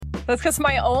That's because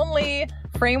my only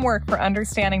framework for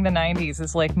understanding the 90s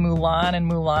is like Mulan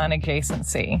and Mulan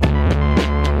adjacency.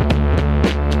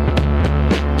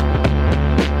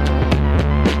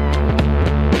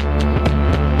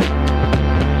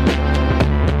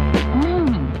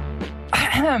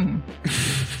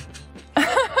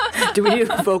 Do we do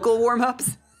vocal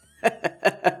warm-ups?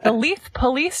 The Leaf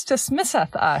Police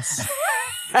dismisseth us.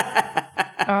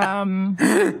 Welcome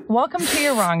to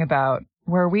You're Wrong About,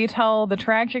 where we tell the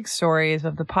tragic stories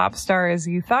of the pop stars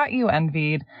you thought you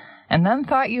envied, and then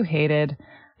thought you hated,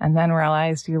 and then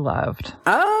realized you loved.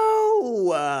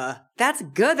 Oh, that's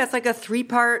good. That's like a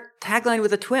 3-part tagline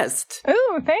with a twist.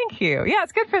 Ooh, thank you. Yeah,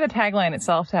 it's good for the tagline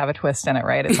itself to have a twist in it,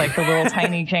 right? It's like the little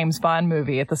tiny James Bond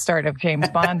movie at the start of James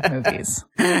Bond movies.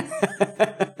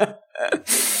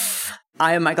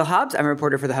 I am Michael Hobbs. I'm a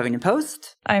reporter for the Huffington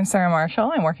Post. I'm Sarah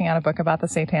Marshall. I'm working on a book about the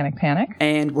Satanic Panic.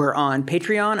 And we're on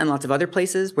Patreon and lots of other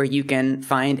places where you can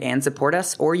find and support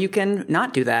us, or you can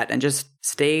not do that and just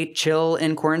stay chill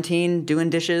in quarantine,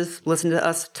 doing dishes, listen to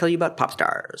us tell you about pop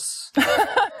stars.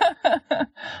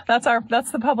 That's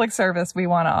the public service we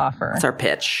want to offer. That's our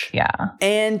pitch. Yeah.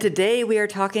 And today we are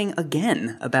talking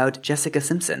again about Jessica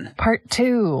Simpson. Part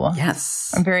 2.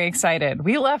 Yes. I'm very excited.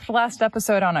 We left last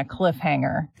episode on a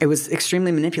cliffhanger. It was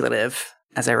extremely manipulative,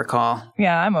 as I recall.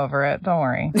 Yeah, I'm over it. Don't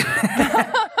worry.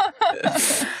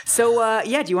 So,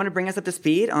 do you want to bring us up to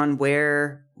speed on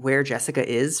where Jessica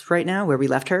is right now, where we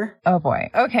left her? Oh, boy.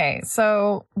 Okay,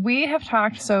 so we have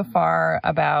talked so far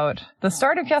about the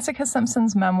start of Jessica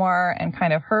Simpson's memoir and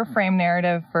kind of her frame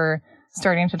narrative for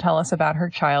starting to tell us about her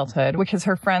childhood, which is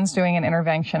her friends doing an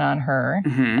intervention on her.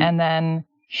 Mm-hmm. And then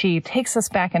she takes us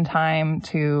back in time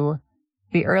to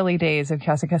the early days of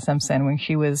Jessica Simpson when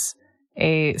she was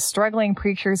a struggling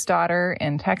preacher's daughter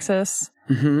in Texas.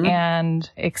 Mm-hmm. And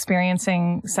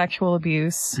experiencing sexual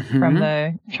abuse from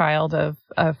the child of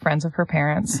friends of her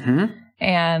parents,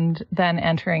 and then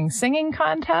entering singing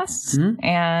contests,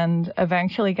 and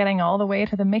eventually getting all the way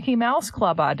to the Mickey Mouse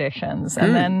Club auditions,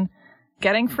 and then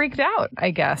getting freaked out,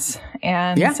 I guess,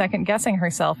 and second guessing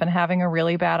herself and having a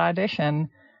really bad audition,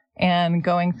 and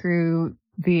going through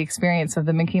the experience of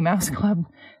the Mickey Mouse Club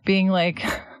being like,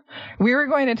 we were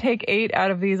going to take 8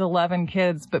 out of these 11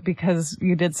 kids, but because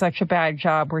you did such a bad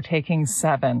job, we're taking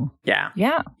 7. Yeah.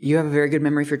 Yeah. You have a very good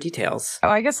memory for details. Oh,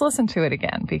 I just listened to it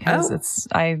again because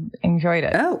I enjoyed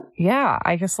it. Oh. Yeah.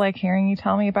 I just like hearing you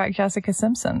tell me about Jessica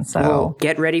Simpson. So well,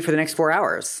 get ready for the next 4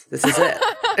 hours. This is it.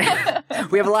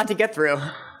 We have a lot to get through.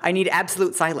 I need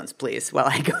absolute silence, please, while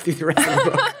I go through the rest of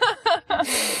the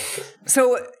book.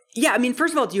 So, yeah, I mean,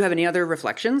 first of all, do you have any other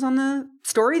reflections on the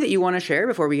story that you want to share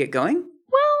before we get going?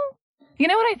 You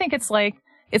know what I think it's like?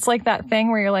 It's like that thing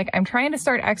where you're like, I'm trying to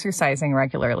start exercising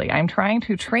regularly. I'm trying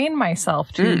to train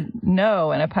myself to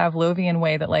know in a Pavlovian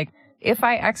way that, like, if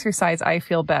I exercise, I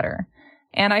feel better.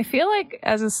 And I feel like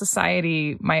as a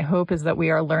society, my hope is that we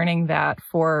are learning that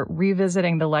for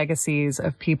revisiting the legacies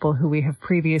of people who we have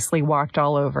previously walked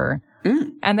all over.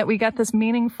 And that we get this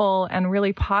meaningful and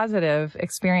really positive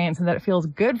experience and that it feels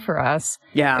good for us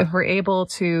if we're able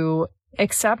to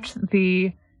accept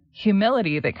the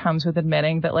humility that comes with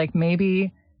admitting that, like,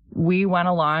 maybe we went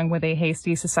along with a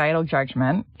hasty societal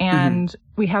judgment and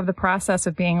we have the process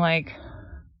of being like,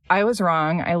 I was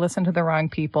wrong. I listened to the wrong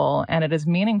people, and it is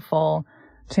meaningful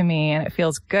to me, and it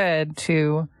feels good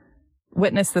to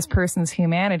witness this person's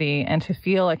humanity and to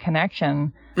feel a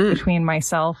connection between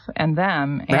myself and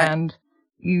them. Right. And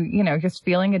you know, just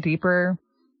feeling a deeper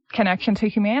connection to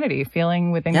humanity,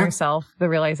 feeling within yourself the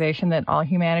realization that all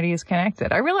humanity is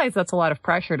connected. I realize that's a lot of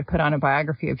pressure to put on a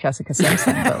biography of Jessica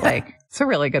Simpson, but like, it's a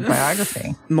really good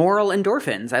biography. Moral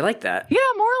endorphins. I like that. Yeah,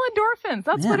 moral endorphins.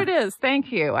 That's what it is.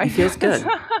 Thank you. It feels good.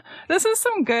 This is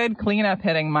some good cleanup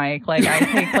hitting, Mike. Like, I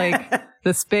take like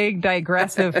this big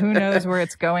digressive, who knows where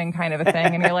it's going kind of a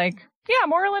thing. And you're like, yeah,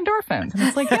 moral endorphins. And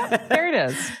it's like, yeah, there it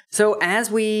is. So as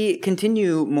we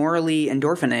continue morally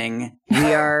endorphining,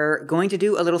 we are going to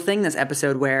do a little thing this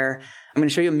episode where I'm going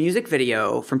to show you a music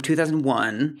video from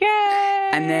 2001. Yay!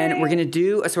 And then we're going to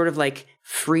do a sort of like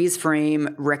freeze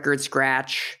frame record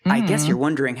scratch. I guess you're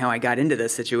wondering how I got into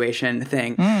this situation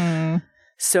thing.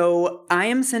 So I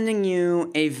am sending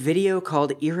you a video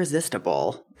called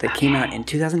Irresistible that came out in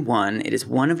 2001. It is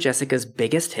one of Jessica's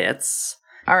biggest hits.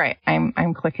 All right,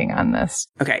 I'm clicking on this.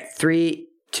 Okay, 3,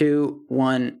 2,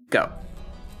 1, go.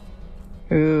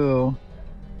 Ooh.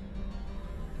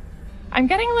 I'm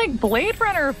getting like Blade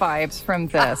Runner vibes from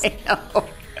this. I know.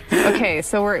 Okay,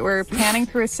 so we're panning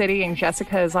through a city and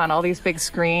Jessica is on all these big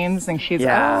screens and she's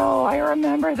oh, I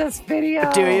remember this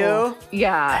video. Do you?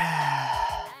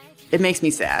 Yeah. It makes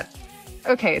me sad.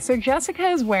 Okay, so Jessica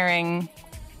is wearing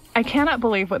I cannot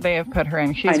believe what they have put her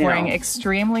in. She's wearing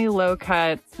extremely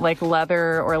low-cut, like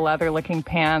leather or leather-looking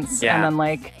pants, and then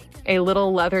like a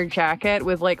little leather jacket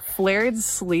with like flared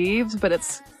sleeves,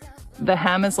 but the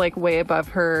hem is like way above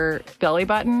her belly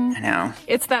button. I know.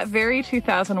 It's that very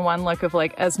 2001 look of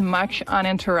like as much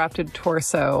uninterrupted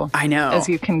torso as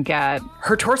you can get.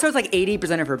 Her torso is like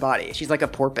 80% of her body. She's like a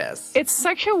porpoise. It's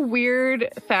such a weird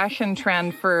fashion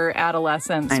trend for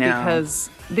adolescents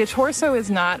because the torso is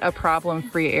not a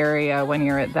problem-free area when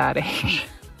you're at that age.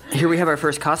 Here we have our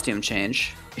first costume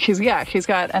change. She's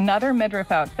got another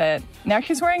midriff outfit. Now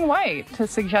she's wearing white to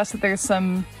suggest that there's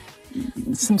some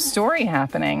story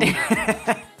happening.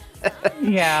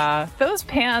 Yeah. Those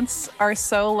pants are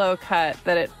so low cut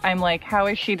that I'm like, how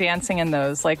is she dancing in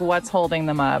those? Like, what's holding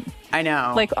them up? I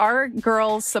know. Like, are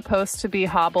girls supposed to be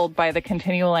hobbled by the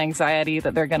continual anxiety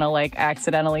that they're going to, like,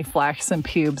 accidentally flash some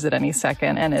pubes at any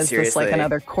second? And is this, like,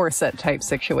 another corset type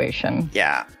situation?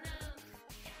 Yeah.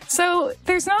 So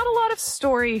there's not a lot of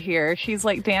story here. She's,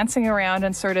 like, dancing around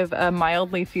in sort of a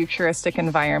mildly futuristic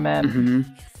environment. Mm-hmm.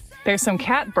 There's some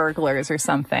cat burglars or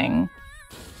something.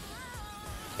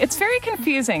 It's very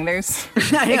confusing. There's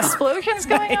explosions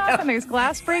going off and there's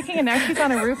glass breaking, and now she's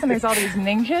on a roof and there's all these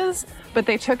ninjas, but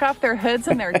they took off their hoods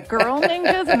and they're girl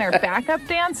ninjas and they're backup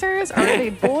dancers. Are they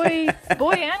boy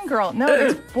and girl? No,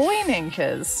 there's boy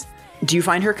ninjas. Do you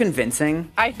find her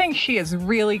convincing? I think she is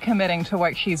really committing to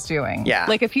what she's doing. Yeah.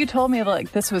 Like, if you told me,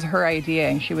 like, this was her idea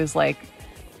and she was like,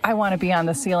 I want to be on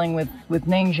the ceiling with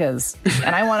ninjas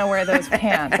and I want to wear those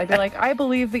pants, I'd be like, I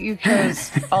believe that you chose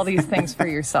all these things for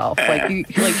yourself. Like,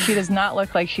 she does not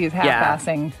look like she is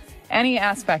half-assing any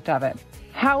aspect of it.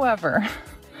 However,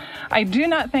 I do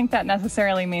not think that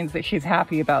necessarily means that she's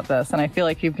happy about this, and I feel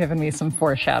like you've given me some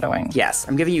foreshadowing. Yes,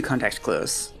 I'm giving you context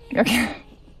clues. Okay.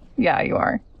 Yeah, you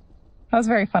are. That was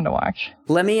very fun to watch.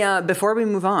 Let me, before we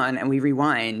move on and we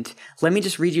rewind, let me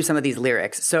just read you some of these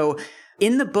lyrics. So,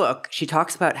 in the book, she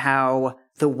talks about how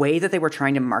the way that they were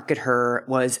trying to market her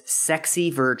was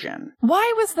sexy virgin.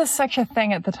 Why was this such a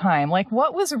thing at the time? Like,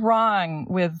 what was wrong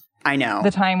with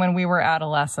the time when we were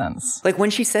adolescents? Like, when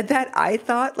she said that, I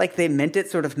thought, like, they meant it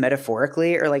sort of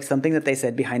metaphorically or, like, something that they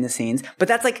said behind the scenes. But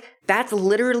that's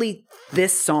literally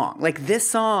this song. Like, this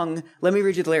song, let me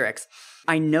read you the lyrics.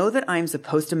 I know that I'm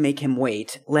supposed to make him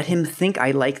wait, let him think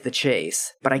I like the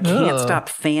chase, but I can't stop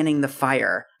fanning the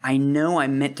fire. I know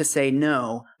I'm meant to say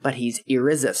no, but he's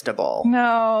irresistible.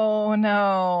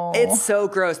 No. It's so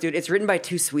gross, dude. It's written by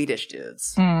two Swedish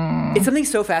dudes. It's something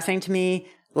so fascinating to me,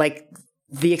 like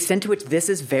the extent to which this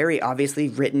is very obviously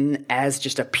written as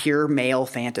just a pure male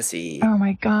fantasy. Oh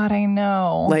my God, I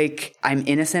know. Like, I'm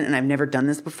innocent and I've never done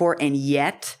this before, and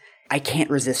yet I can't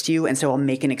resist you, and so I'll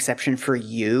make an exception for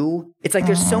you. It's like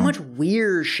there's so much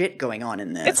weird shit going on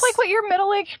in this. It's like what your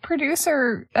middle-aged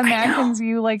producer imagines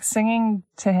you, like, singing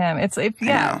to him. It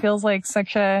feels like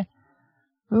such a...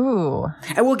 Ooh.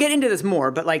 And we'll get into this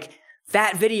more, but, like,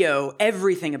 that video,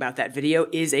 everything about that video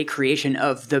is a creation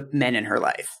of the men in her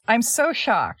life. I'm so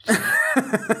shocked.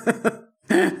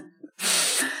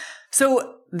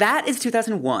 So that is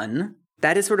 2001.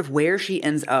 That is sort of where she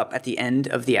ends up at the end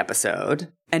of the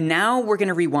episode. And now we're going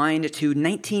to rewind to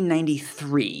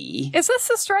 1993. Is this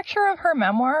the structure of her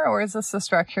memoir, or is this the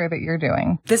structure that you're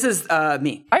doing? This is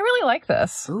me. I really like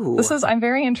this. Ooh. I'm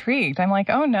very intrigued. I'm like,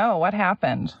 oh no, what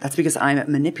happened? That's because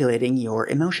I'm manipulating your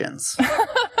emotions.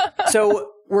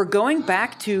 So we're going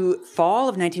back to fall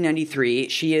of 1993.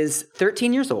 She is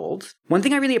 13 years old. One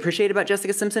thing I really appreciate about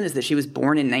Jessica Simpson is that she was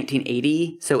born in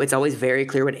 1980, so it's always very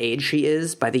clear what age she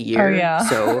is by the year. Oh, yeah.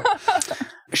 So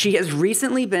she has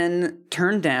recently been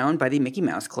turned down by the Mickey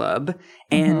Mouse Club.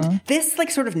 And this,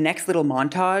 like, sort of next little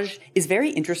montage is very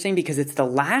interesting because it's the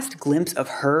last glimpse of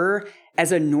her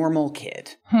as a normal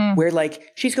kid, where,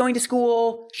 like, she's going to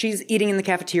school, she's eating in the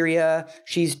cafeteria,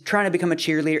 she's trying to become a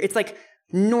cheerleader. It's like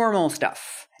normal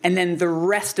stuff. And then the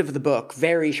rest of the book,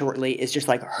 very shortly, is just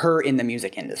like her in the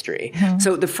music industry.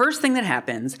 So the first thing that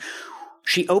happens,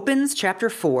 she opens chapter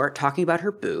 4 talking about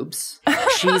her boobs.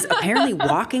 She's apparently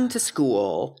walking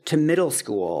to middle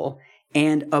school,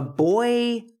 and a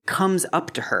boy comes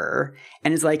up to her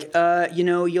and is like,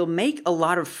 you'll make a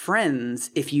lot of friends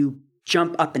if you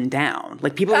jump up and down.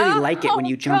 Like, people really like it when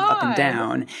you jump up and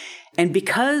down. And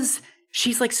because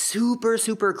she's, like, super,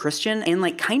 super Christian and,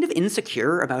 like, kind of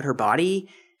insecure about her body,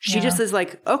 she just is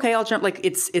like, okay, I'll jump. Like,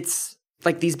 it's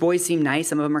like, these boys seem nice.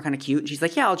 Some of them are kind of cute. And she's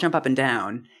like, yeah, I'll jump up and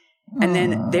down. And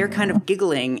then they're kind of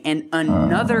giggling. And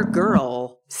another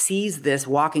girl sees this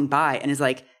walking by and is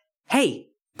like, hey,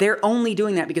 they're only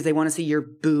doing that because they want to see your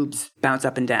boobs bounce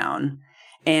up and down.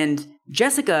 And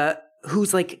Jessica,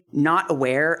 who's like not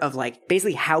aware of like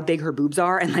basically how big her boobs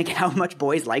are and like how much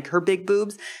boys like her big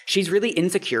boobs. She's really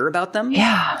insecure about them.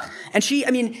 Yeah. And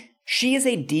she is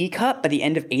a D cup by the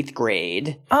end of 8th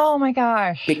grade. Oh my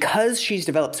gosh. Because she's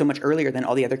developed so much earlier than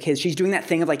all the other kids. She's doing that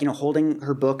thing of like, holding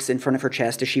her books in front of her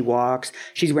chest as she walks.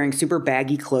 She's wearing super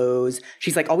baggy clothes.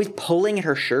 She's like always pulling at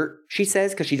her shirt, she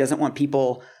says, because she doesn't want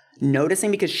people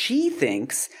noticing because she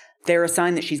thinks they're a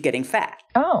sign that she's getting fat.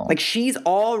 Oh. Like she's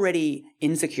already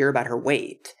insecure about her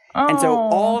weight. And so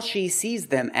all she sees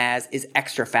them as is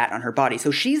extra fat on her body.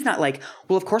 So she's not like,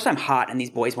 well, of course I'm hot and these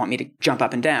boys want me to jump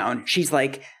up and down. She's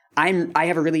like, I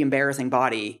have a really embarrassing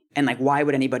body, and like, why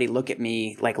would anybody look at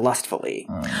me like lustfully?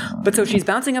 But so she's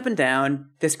bouncing up and down.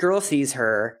 This girl sees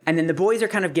her, and then the boys are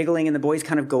kind of giggling, and the boys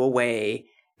kind of go away.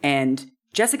 And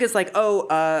Jessica's like,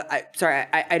 I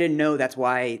didn't know that's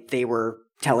why they were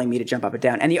telling me to jump up and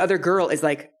down. And the other girl is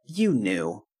like, you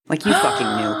knew. Like, you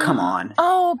fucking knew. Come on.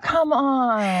 Oh, come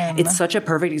on. It's such a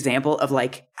perfect example of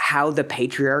like how the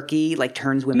patriarchy like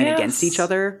turns women against each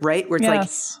other, right? Where it's like,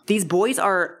 these boys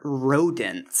are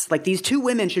rodents. Like these two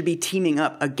women should be teaming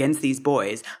up against these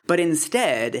boys. But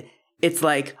instead, it's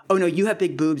like, oh no, you have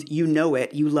big boobs. You know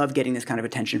it. You love getting this kind of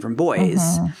attention from boys.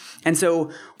 Mm-hmm. And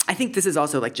so I think this is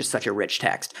also like just such a rich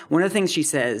text. One of the things she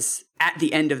says at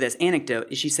the end of this anecdote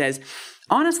is she says,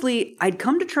 honestly, I'd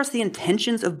come to trust the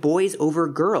intentions of boys over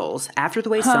girls after the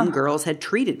way some girls had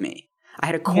treated me. I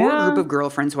had a core group of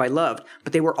girlfriends who I loved,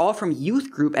 but they were all from youth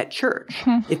group at church.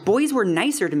 If boys were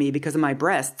nicer to me because of my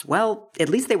breasts, well, at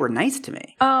least they were nice to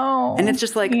me. Oh. And it's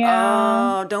just like,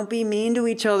 oh, don't be mean to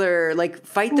each other. Like,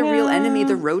 fight the real enemy,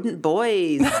 the rodent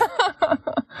boys.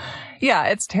 Yeah,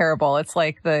 it's terrible. It's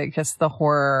like just the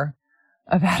horror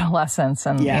of adolescence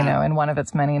and, in one of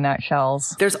its many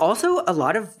nutshells. There's also a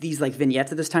lot of these like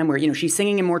vignettes at this time where, she's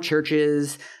singing in more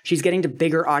churches. She's getting to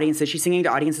bigger audiences. She's singing to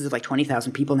audiences of like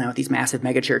 20,000 people now at these massive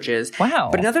mega churches. Wow.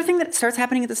 But another thing that starts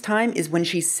happening at this time is when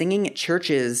she's singing at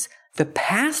churches, the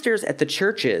pastors at the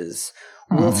churches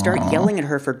will start yelling at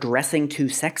her for dressing too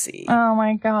sexy. Oh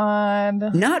my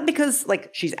God. Not because like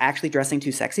she's actually dressing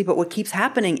too sexy, but what keeps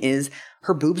happening is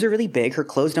her boobs are really big, her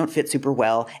clothes don't fit super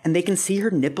well, and they can see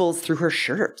her nipples through her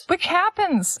shirt. Which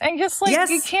happens. And just like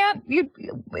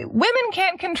women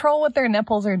can't control what their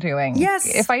nipples are doing. Yes.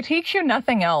 If I teach you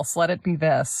nothing else, let it be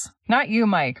this. Not you,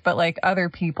 Mike, but like other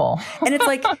people. And it's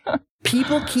like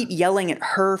people keep yelling at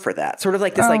her for that. Sort of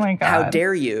like this, how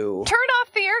dare you? Turn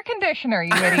off the air conditioner,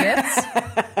 you idiots.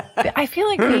 I feel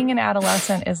like being an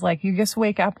adolescent is like you just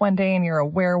wake up one day and you're a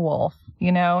werewolf,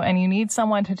 and you need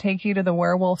someone to take you to the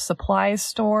werewolf supplies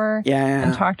store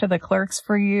and talk to the clerks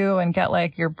for you and get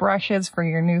like your brushes for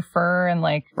your new fur and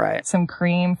like some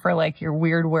cream for like your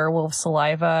weird werewolf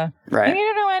saliva. Right. And you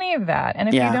don't know any of that. And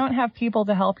if you don't have people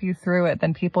to help you through it,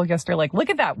 then people just are like, look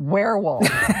at that werewolf.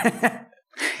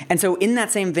 And so in that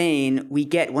same vein,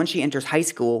 once she enters high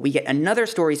school, we get another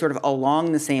story sort of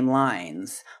along the same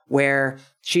lines where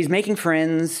she's making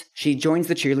friends. She joins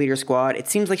the cheerleader squad. It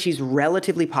seems like she's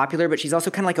relatively popular, but she's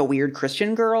also kind of like a weird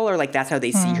Christian girl, or like that's how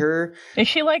they see her. Is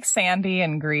she like Sandy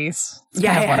in Grease? That's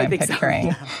kind of what I'm think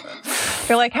picturing. So, yeah.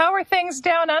 They're like, how are things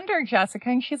down under, Jessica?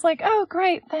 And she's like, oh,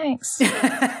 great, thanks.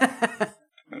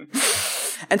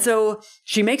 And so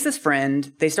she makes this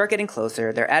friend. They start getting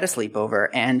closer. They're at a sleepover.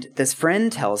 And this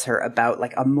friend tells her about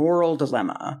like a moral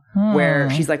dilemma where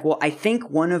she's like, well, I think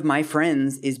one of my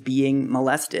friends is being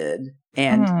molested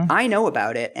and I know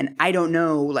about it. And I don't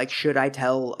know, like, should I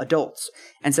tell adults?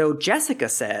 And so Jessica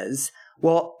says,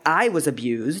 well, I was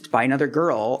abused by another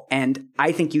girl and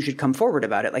I think you should come forward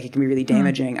about it. Like, it can be really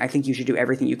damaging. I think you should do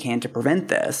everything you can to prevent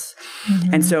this.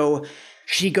 And so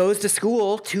she goes to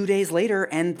school 2 days later,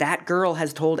 and that girl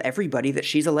has told everybody that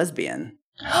she's a lesbian.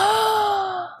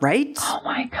 Right? Oh,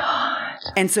 my God.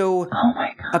 And so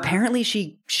apparently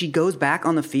she goes back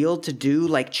on the field to do,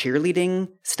 like, cheerleading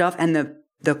stuff, and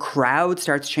the crowd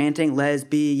starts chanting,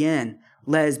 lesbian,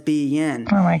 lesbian.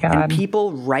 Oh, my God. And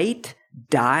people write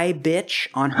die bitch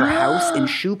on her house in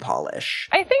shoe polish.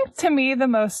 I think to me the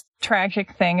most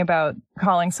tragic thing about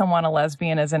calling someone a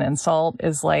lesbian as an insult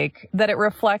is like that it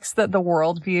reflects that the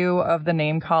worldview of the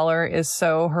name caller is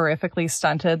so horrifically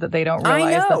stunted that they don't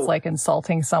realize that's like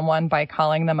insulting someone by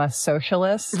calling them a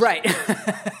socialist. Right.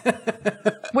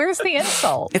 Where's the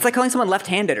insult? It's like calling someone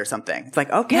left-handed or something. It's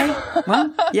like, okay,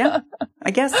 well, yeah,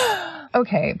 I guess.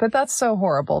 Okay, but that's so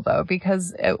horrible though,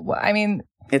 because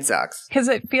it sucks. Because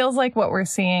it feels like what we're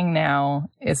seeing now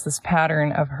is this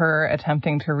pattern of her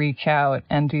attempting to reach out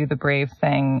and do the brave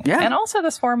thing. Yeah. And also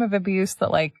this form of abuse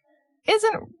that, like,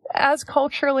 isn't as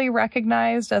culturally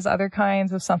recognized as other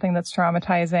kinds of something that's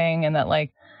traumatizing, and that,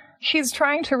 like, she's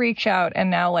trying to reach out, and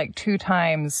now like 2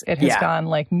 times it has gone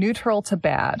like neutral to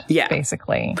bad,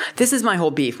 basically. This is my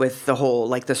whole beef with the whole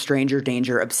like the stranger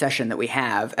danger obsession that we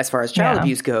have as far as child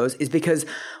abuse goes, is because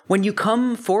when you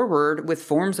come forward with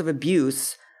forms of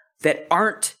abuse that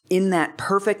aren't in that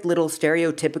perfect little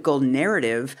stereotypical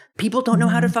narrative, people don't know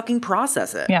how to fucking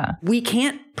process it. Yeah. We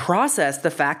can't process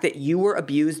the fact that you were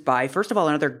abused by, first of all,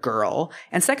 another girl,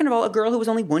 and second of all, a girl who was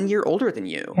only 1 year older than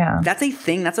you. Yeah. That's a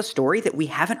thing. That's a story that we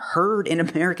haven't heard in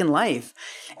American life.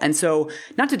 And so,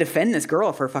 not to defend this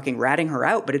girl for fucking ratting her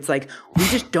out, but it's like, we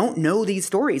just don't know these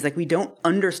stories. Like, we don't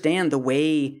understand the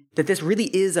way that this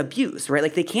really is abuse, right?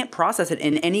 Like, they can't process it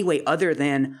in any way other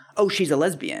than, oh, she's a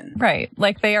lesbian. Right.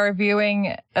 Like, they are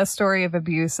viewing a story of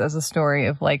abuse as a story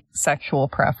of, like, sexual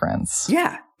preference.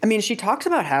 Yeah. I mean, she talks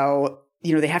about how,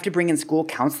 you know, they have to bring in school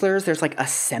counselors. There's, like,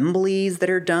 assemblies that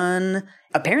are done.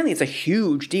 Apparently, it's a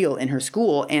huge deal in her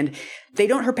school, and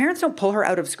her parents don't pull her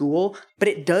out of school, but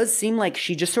it does seem like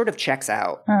she just sort of checks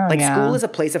out. School is a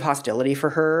place of hostility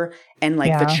for her, and,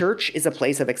 like, the church is a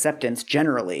place of acceptance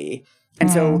generally. And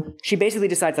so she basically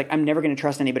decides, like, I'm never going to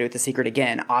trust anybody with the secret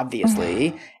again,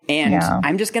 obviously. And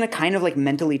I'm just going to kind of, like,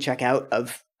 mentally check out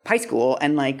of high school.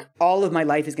 And, like, all of my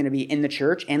life is going to be in the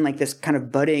church and, like, this kind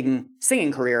of budding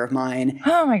singing career of mine.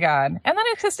 Oh, my God. And then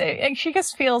it's just, she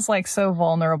just feels, like, so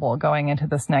vulnerable going into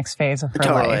this next phase of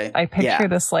her life. I picture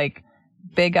this, like,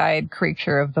 big-eyed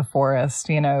creature of the forest,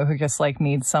 you know, who just, like,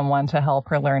 needs someone to help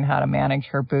her learn how to manage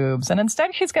her boobs. And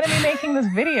instead, she's going to be making this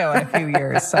video in a few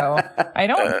years. So I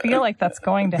don't feel like that's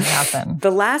going to happen.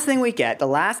 The last thing we get, the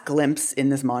last glimpse in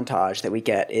this montage that we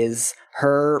get is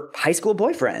her high school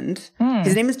boyfriend.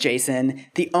 His name is Jason.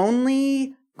 The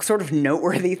only sort of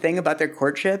noteworthy thing about their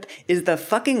courtship is the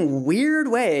fucking weird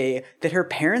way that her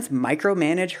parents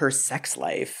micromanage her sex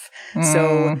life.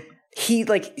 So she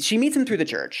meets him through the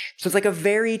church. So it's like a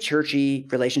very churchy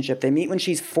relationship. They meet when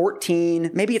she's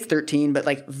 14, maybe it's 13, but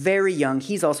like very young.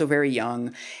 He's also very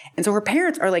young. And so her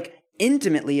parents are like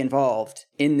intimately involved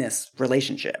in this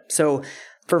relationship. So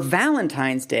for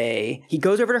Valentine's Day, he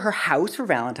goes over to her house for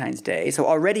Valentine's Day. So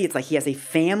already it's like he has a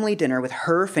family dinner with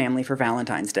her family for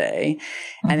Valentine's Day.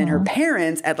 And then her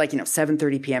parents at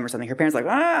 7:30 p.m. or something, her parents are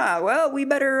like, well, we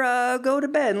better go to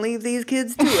bed and leave these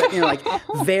kids to it. Like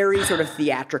very sort of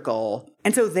theatrical.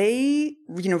 And so they,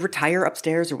 retire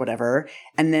upstairs or whatever.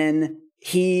 And then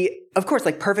he, of course,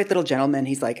 like perfect little gentleman,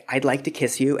 he's like, I'd like to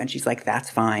kiss you. And she's like, that's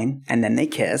fine. And then they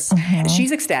kiss. And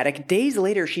she's ecstatic. Days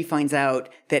later, she finds out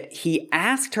that he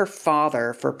asked her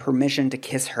father for permission to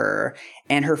kiss her.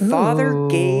 And her father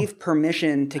gave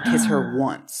permission to kiss her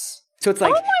once. So it's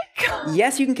like,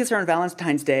 yes, you can kiss her on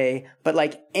Valentine's Day, but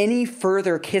like any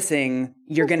further kissing,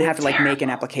 you're going to have to like make an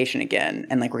application again.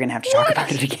 And like, we're going to have to talk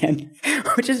about it again,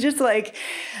 which is just like,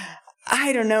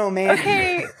 I don't know, man.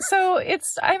 Okay, so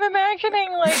I'm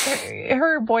imagining like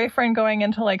her boyfriend going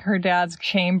into like her dad's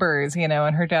chambers,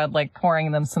 and her dad like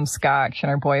pouring them some scotch, and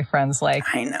her boyfriend's like,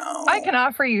 I know, I can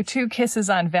offer you 2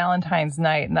 kisses on Valentine's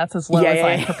night, and that's as low as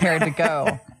I'm prepared to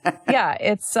go. Yeah,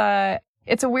 it's a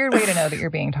weird way to know that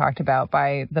you're being talked about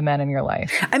by the men in your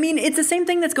life. I mean, it's the same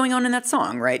thing that's going on in that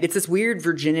song, right? It's this weird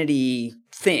virginity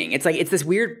thing. It's like, it's this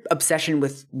weird obsession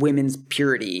with women's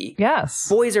purity. Yes.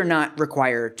 Boys are not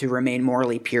required to remain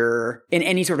morally pure in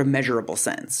any sort of measurable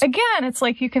sense. Again, it's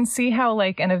like you can see how,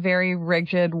 like, in a very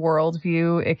rigid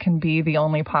worldview, it can be the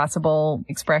only possible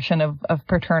expression of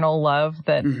paternal love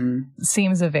that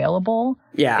seems available.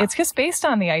 Yeah. It's just based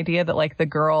on the idea that, like, the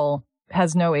girl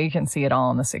has no agency at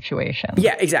all in the situation.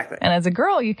 Yeah, exactly. And as a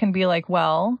girl, you can be like,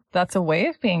 well, that's a way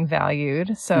of being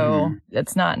valued. So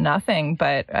it's not nothing,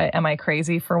 but am I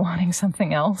crazy for wanting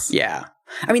something else? Yeah.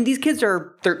 I mean, these kids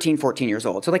are 13, 14 years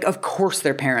old. So like, of course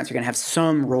their parents are going to have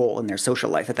some role in their social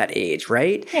life at that age,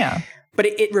 right? Yeah. But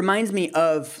it reminds me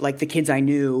of like the kids I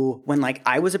knew when like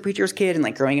I was a preacher's kid and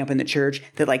like growing up in the church,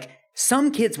 that like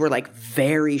some kids were like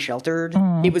very sheltered.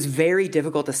 It was very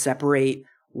difficult to separate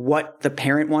what the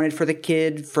parent wanted for the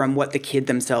kid from what the kid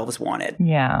themselves wanted.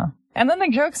 Yeah. And then the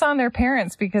joke's on their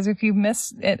parents, because if you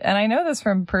miss it, and I know this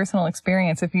from personal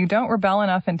experience, if you don't rebel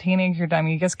enough in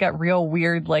teenagerdom, you just get real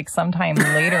weird, like sometime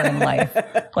later in life.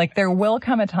 Like there will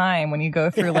come a time when you go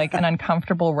through like an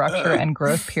uncomfortable rupture and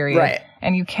growth period. Right.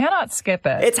 And you cannot skip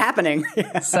it. It's happening.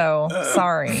 So,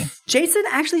 sorry. Jason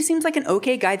actually seems like an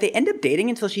okay guy. They end up dating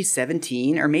until she's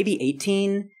 17 or maybe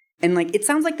 18. And like, it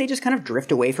sounds like they just kind of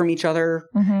drift away from each other.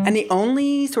 And the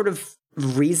only sort of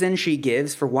reason she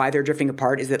gives for why they're drifting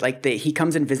apart is that like he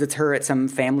comes and visits her at some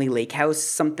family lake house,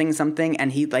 something,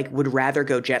 and he like would rather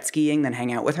go jet skiing than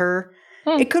hang out with her.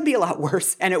 it could be a lot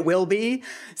worse, and it will be.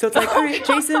 So it's like, all right,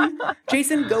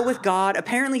 Jason, go with God.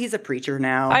 Apparently he's a preacher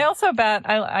now. I also bet,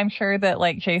 I'm sure that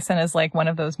like Jason is like one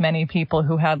of those many people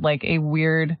who had like a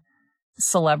weird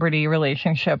celebrity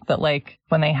relationship that like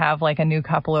when they have like a new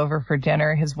couple over for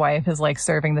dinner, his wife is like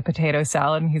serving the potato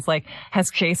salad and he's like,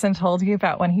 has Jason told you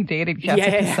about when he dated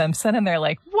Jessica Simpson? And they're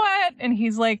like, what? And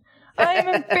he's like, I'm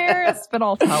embarrassed, but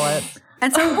I'll tell it.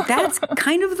 And so that's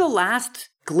kind of the last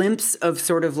glimpse of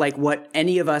sort of like what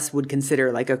any of us would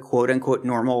consider like a quote unquote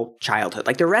normal childhood.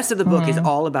 Like the rest of the book is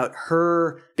all about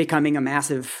her becoming a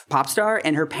massive pop star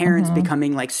and her parents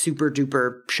becoming like super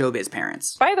duper showbiz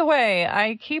parents. By the way,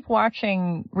 I keep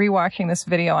rewatching this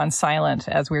video on silent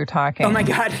as we were talking. Oh my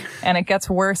God. And it gets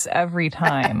worse every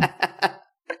time.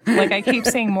 Like I keep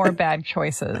seeing more bad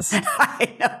choices.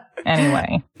 I know.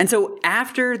 Anyway. And so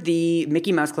after the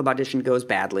Mickey Mouse Club audition goes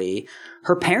badly,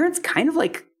 her parents kind of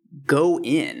like go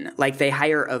in. Like they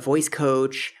hire a voice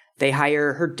coach. They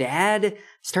hire her dad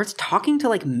starts talking to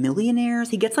like millionaires.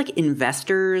 He gets like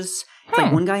investors. It's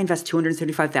like one guy invests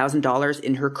 $275,000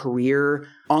 in her career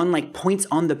on like points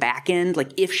on the back end.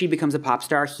 Like if she becomes a pop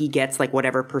star, he gets like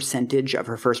whatever percentage of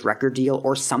her first record deal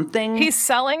or something. He's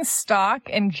selling stock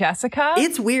in Jessica.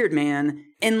 It's weird, man.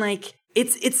 And like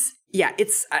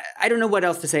I don't know what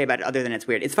else to say about it other than it's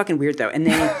weird. It's fucking weird though. And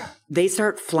they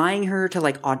start flying her to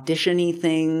like audition-y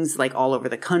things like all over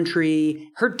the country.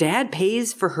 Her dad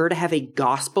pays for her to have a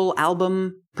gospel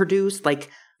album produced. Like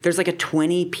there's like a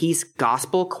 20-piece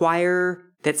gospel choir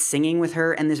that's singing with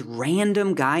her and this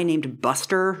random guy named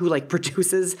Buster who like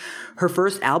produces her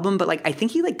first album. But like, I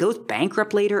think he like goes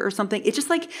bankrupt later or something. It's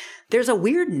just like, there's a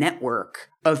weird network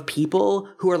of people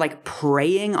who are like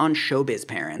preying on showbiz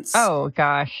parents. Oh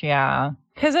gosh. Yeah.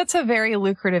 Cause it's a very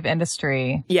lucrative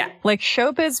industry. Yeah. Like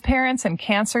showbiz parents and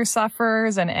cancer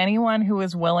sufferers and anyone who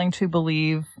is willing to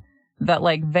believe that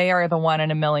like they are the one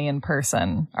in a million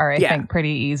person are, I think, pretty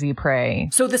easy prey.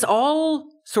 So this all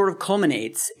sort of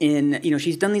culminates in,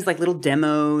 she's done these like little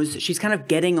demos. She's kind of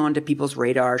getting onto people's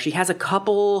radar. She has a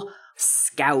couple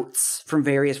scouts from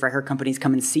various record companies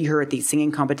come and see her at these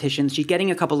singing competitions. She's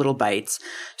getting a couple little bites.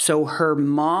 So her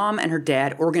mom and her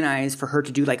dad organize for her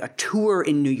to do like a tour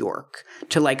in New York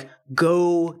to like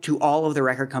go to all of the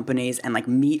record companies and like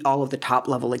meet all of the top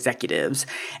level executives.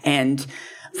 And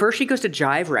first, she goes to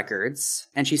Jive Records,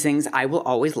 and she sings I Will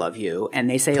Always Love You. And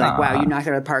they say, like, wow, you knocked it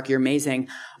out of the park. You're amazing.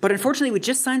 But unfortunately, we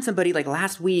just signed somebody, like,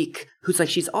 last week who's like,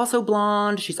 she's also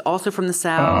blonde. She's also from the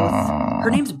South. Her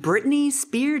name's Britney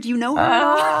Spears. Do you know her at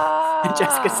all? And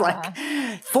Jessica's like,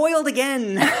 foiled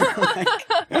again.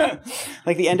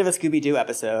 like the end of a Scooby-Doo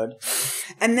episode.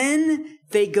 And then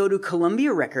they go to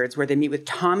Columbia Records where they meet with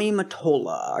Tommy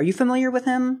Mottola. Are you familiar with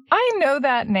him? I know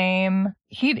that name.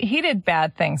 He did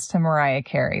bad things to Mariah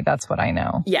Carey. That's what I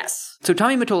know. Yes. So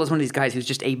Tommy Mottola is one of these guys who's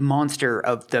just a monster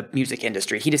of the music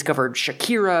industry. He discovered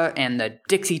Shakira and the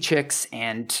Dixie Chicks,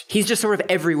 and he's just sort of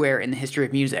everywhere in the history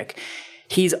of music.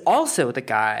 He's also the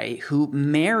guy who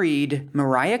married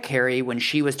Mariah Carey when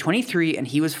she was 23 and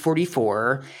he was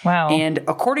 44. Wow. And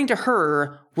according to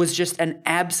her, was just an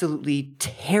absolutely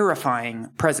terrifying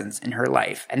presence in her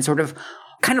life and sort of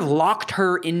kind of locked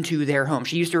her into their home.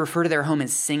 She used to refer to their home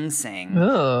as Sing Sing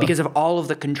because of all of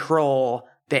the control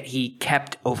that he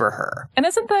kept over her. And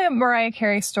isn't the Mariah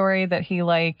Carey story that he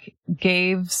like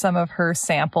gave some of her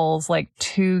samples like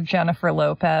to Jennifer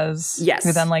Lopez? Yes.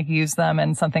 Who then like used them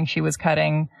in something she was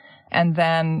cutting. And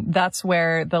then that's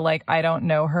where the like I don't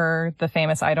know her, the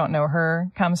famous I don't know her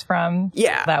comes from.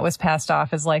 Yeah. That was passed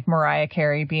off as like Mariah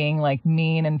Carey being like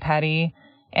mean and petty.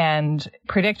 And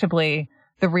predictably,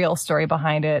 the real story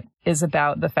behind it is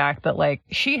about the fact that like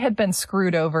she had been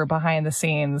screwed over behind the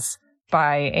scenes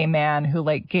by a man who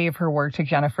like gave her work to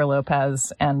Jennifer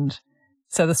Lopez. And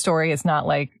so the story is not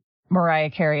like Mariah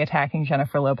Carey attacking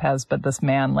Jennifer Lopez, but this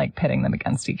man like pitting them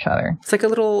against each other. It's like a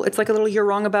little You're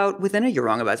Wrong About within a You're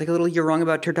Wrong About. It's like a little You're Wrong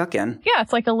About turducken. Yeah,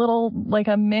 it's like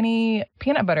a mini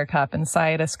peanut butter cup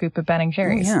inside a scoop of Ben &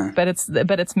 Jerry's. Oh, yeah.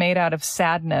 But it's made out of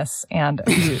sadness and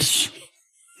abuse.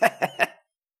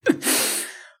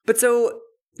 But so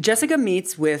Jessica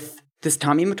meets with this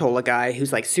Tommy Mottola guy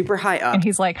who's like super high up. And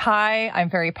he's like, hi, I'm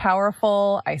very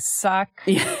powerful. I suck.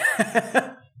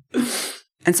 Yeah.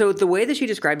 And so the way that she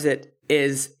describes it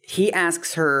is he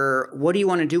asks her, what do you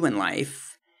want to do in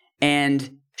life?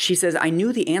 And she says, I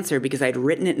knew the answer because I'd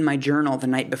written it in my journal the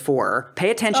night before. Pay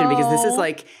attention because this is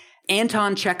like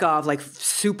Anton Chekhov, like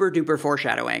super duper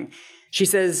foreshadowing. She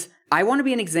says, I want to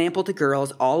be an example to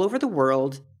girls all over the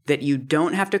world that you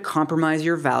don't have to compromise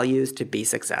your values to be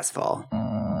successful.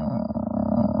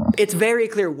 it's very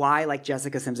clear why, like,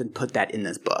 Jessica Simpson put that in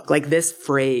this book. Like, this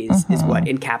phrase is what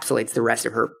encapsulates the rest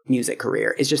of her music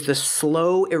career. It's just the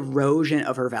slow erosion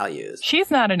of her values.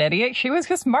 She's not an idiot. She was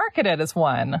just marketed as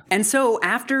one. And so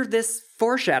after this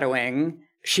foreshadowing,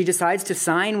 she decides to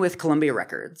sign with Columbia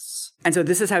Records. And so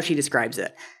this is how she describes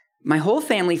it. My whole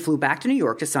family flew back to New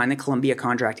York to sign the Columbia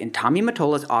contract in Tommy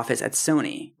Mottola's office at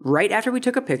Sony. Right after we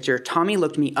took a picture, Tommy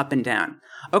looked me up and down.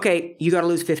 Okay, you gotta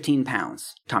lose 15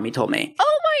 pounds, Tommy told me.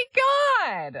 Oh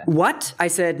my God! What? I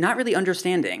said, not really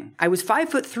understanding. I was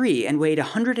 5'3" and weighed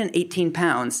 118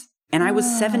 pounds, and I was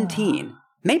 17.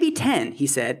 Maybe 10, he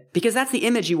said, because that's the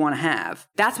image you want to have.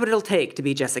 That's what it'll take to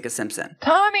be Jessica Simpson.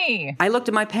 Tommy! I looked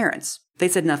at my parents. They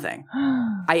said nothing.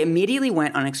 I immediately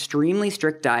went on an extremely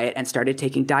strict diet and started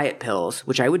taking diet pills,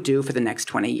 which I would do for the next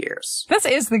 20 years. This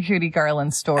is the Judy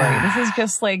Garland story. This is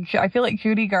just like, I feel like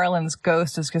Judy Garland's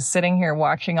ghost is just sitting here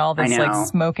watching all this, like,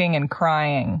 smoking and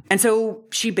crying. And so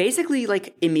she basically,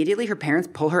 like, immediately her parents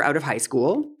pull her out of high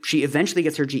school. She eventually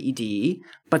gets her GED,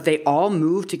 but they all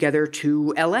move together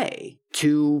to LA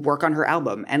to work on her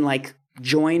album and, like,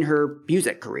 join her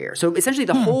music career. So essentially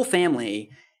the whole family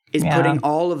is putting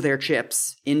all of their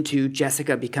chips into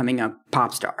Jessica becoming a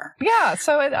pop star. Yeah,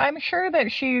 so I'm sure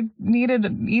that she needed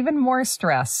even more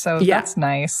stress, so that's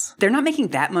nice. They're not making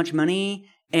that much money,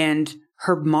 and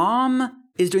her mom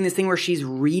is doing this thing where she's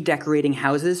redecorating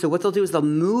houses. So what they'll do is they'll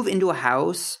move into a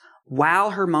house while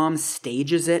her mom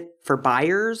stages it for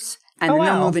buyers, and then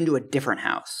they'll move into a different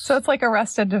house. So it's like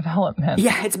Arrested Development.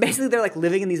 Yeah, it's basically they're like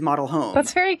living in these model homes.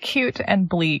 That's very cute and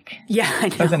bleak. Yeah, I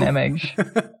know. As an image.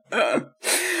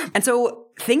 And so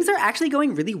things are actually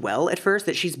going really well at first,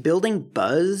 that she's building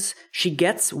buzz. She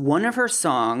gets one of her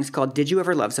songs called Did You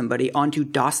Ever Love Somebody onto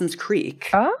Dawson's Creek.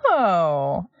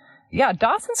 Oh. Yeah,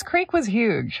 Dawson's Creek was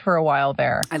huge for a while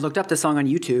there. I looked up the song on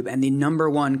YouTube, and the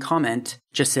 #1 comment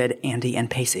just said Andy and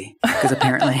Pacey, because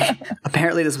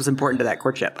apparently this was important to that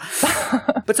courtship.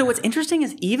 But so what's interesting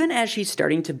is even as she's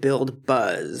starting to build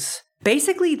buzz,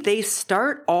 basically they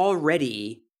start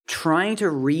already trying to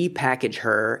repackage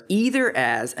her either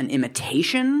as an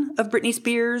imitation of Britney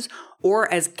Spears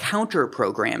or as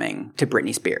counter-programming to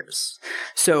Britney Spears.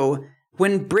 So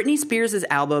when Britney Spears'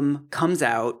 album comes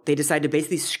out, they decide to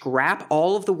basically scrap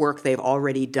all of the work they've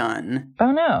already done.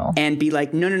 Oh, no. And be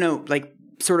like, no, like,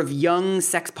 sort of young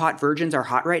sex pot virgins are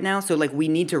hot right now, so, like, we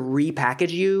need to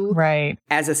repackage you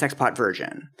as a sex pot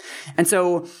virgin. And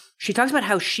so she talks about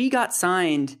how she got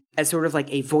signed as sort of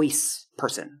like a voice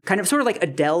person, kind of sort of like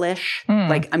Adele-ish.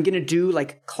 Like, I'm going to do,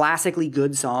 like, classically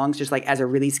good songs just, like, as a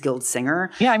really skilled singer.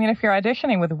 Yeah, I mean, if you're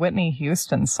auditioning with Whitney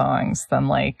Houston songs, then,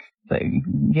 like,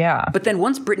 But then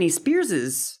once Britney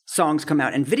Spears' songs come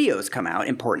out and videos come out,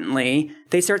 importantly,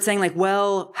 they start saying, like,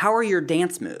 well, how are your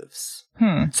dance moves?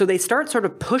 So they start sort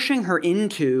of pushing her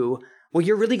into, well,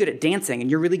 you're really good at dancing and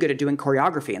you're really good at doing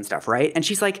choreography and stuff, right? And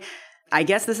she's like, I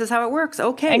guess this is how it works.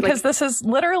 Okay. And because this is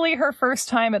literally her first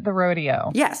time at the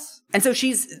rodeo. Yes. And so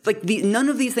she's like, none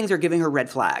of these things are giving her red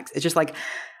flags. It's just like,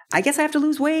 I guess I have to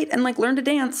lose weight and, like, learn to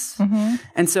dance.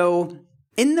 And so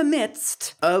in the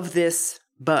midst of this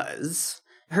buzz,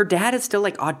 her dad is still,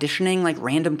 like, auditioning, like,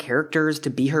 random characters to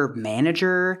be her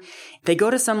manager. They go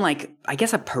to some, like, I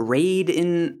guess a parade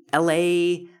in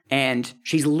LA, and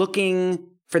she's looking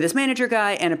for this manager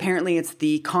guy, and apparently it's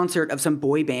the concert of some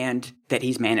boy band that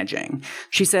he's managing.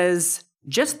 She says,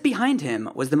 just behind him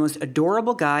was the most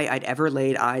adorable guy I'd ever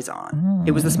laid eyes on.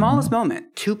 It was the smallest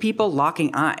moment, 2 people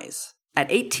locking eyes.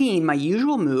 At 18, my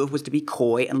usual move was to be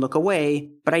coy and look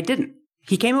away, but I didn't.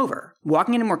 He came over,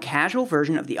 walking in a more casual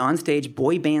version of the onstage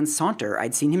boy band saunter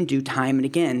I'd seen him do time and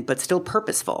again, but still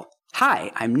purposeful.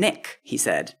 Hi, I'm Nick, he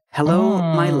said. Hello,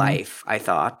 my life, I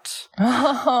thought.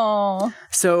 Oh.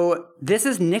 So this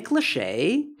is Nick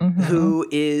Lachey, who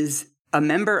is a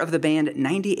member of the band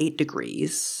 98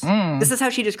 Degrees. This is how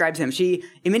she describes him. She,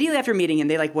 immediately after meeting him,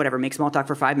 they, like, whatever, make small talk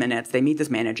for 5 minutes. They meet this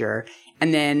manager.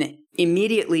 And then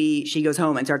immediately she goes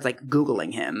home and starts, like,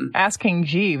 Googling him. Asking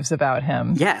Jeeves about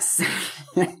him. Yes.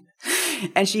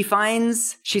 And she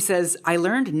says, I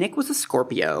learned Nick was a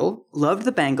Scorpio, loved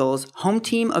the Bengals, home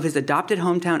team of his adopted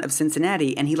hometown of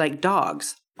Cincinnati, and he liked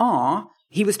dogs. Aw.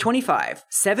 He was 25,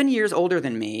 7 years older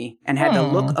than me, and had the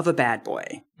look of a bad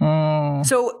boy.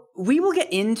 So we will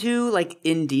get into, like,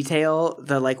 in detail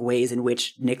the, like, ways in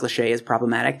which Nick Lachey is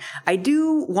problematic. I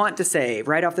do want to say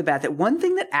right off the bat that one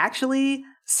thing that actually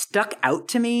stuck out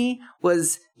to me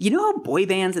was, you know how boy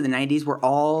bands in the 90s were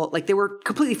all, like, they were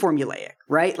completely formulaic,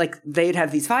 right? Like, they'd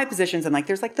have these 5 positions, and, like,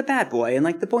 there's, like, the bad boy and,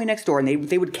 like, the boy next door, and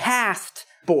they would cast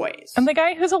boys. And the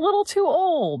guy who's a little too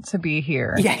old to be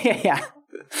here. Yeah.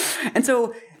 And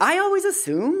so I always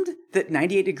assumed that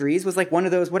 98 Degrees was like one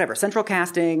of those, whatever, central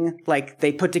casting, like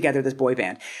they put together this boy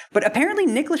band. But apparently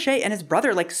Nick Lachey and his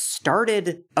brother like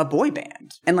started a boy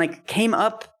band and like came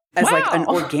up as like an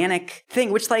organic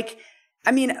thing, which like,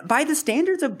 I mean, by the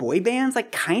standards of boy bands,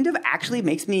 like kind of actually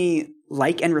makes me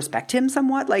like and respect him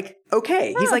somewhat. Like,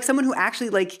 okay, he's like someone who actually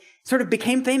like sort of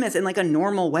became famous in like a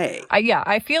normal way.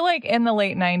 I feel like in the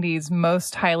late 90s,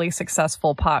 most highly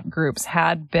successful pop groups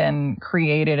had been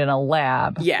created in a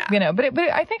lab. Yeah. You know, but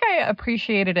I think I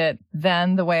appreciated it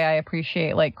then the way I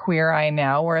appreciate like Queer Eye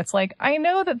now, where it's like, I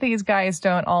know that these guys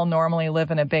don't all normally live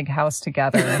in a big house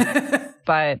together,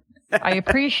 but I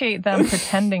appreciate them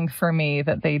pretending for me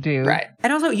that they do. Right.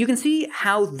 And also, you can see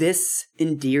how this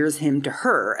endears him to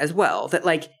her as well. That,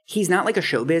 like, he's not like a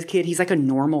showbiz kid. He's like a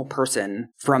normal person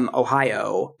from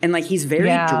Ohio. And, like, he's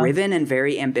very driven and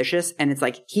very ambitious. And it's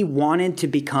like he wanted to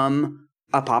become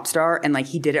a pop star, and like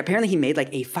he did it. Apparently he made like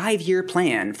a 5-year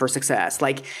plan for success.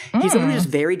 Like he's someone who's just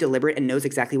very deliberate and knows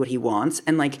exactly what he wants.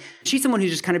 And like she's someone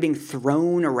who's just kind of being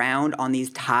thrown around on these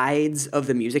tides of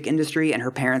the music industry and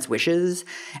her parents' wishes.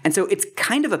 And so it's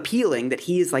kind of appealing that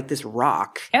he is like this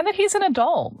rock. And that he's an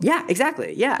adult. Yeah,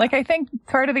 exactly. Yeah. Like I think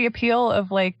part of the appeal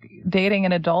of like dating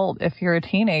an adult if you're a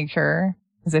teenager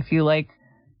is if you like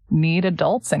need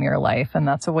adults in your life, and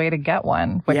that's a way to get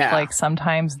one, which like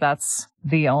sometimes that's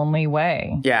the only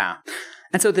way. Yeah.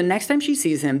 And so the next time she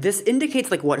sees him, this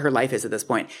indicates like what her life is at this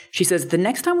point. She says, the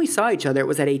next time we saw each other, it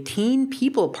was at a teen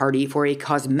people party for a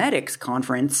cosmetics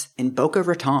conference in Boca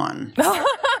Raton.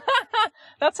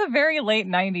 That's a very late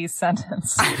 90s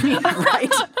sentence. I mean,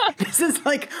 right? This is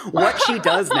like what she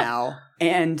does now.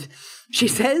 And she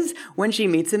says when she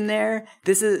meets him there,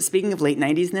 this is, speaking of late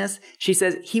 90s-ness, she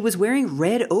says he was wearing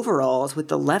red overalls with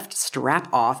the left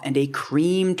strap off and a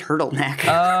cream turtleneck.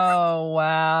 Oh,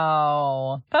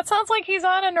 wow. That sounds like he's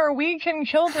on a Norwegian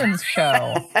children's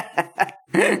show.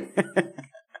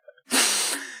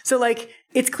 So, like,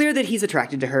 it's clear that he's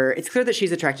attracted to her. It's clear that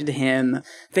she's attracted to him.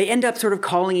 They end up sort of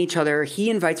calling each other. He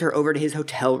invites her over to his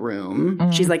hotel room.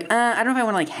 Mm-hmm. She's like, I don't know if I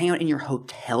want to, like, hang out in your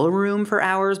hotel room for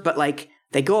hours, but, like,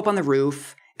 they go up on the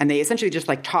roof, and they essentially just,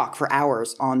 like, talk for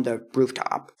hours on the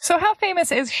rooftop. So how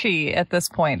famous is she at this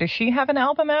point? Does she have an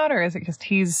album out, or is it just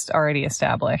he's already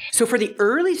established? So for the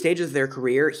early stages of their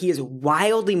career, he is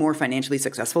wildly more financially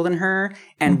successful than her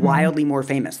and wildly more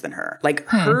famous than her. Like,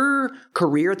 her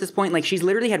career at this point, like, she's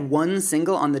literally had one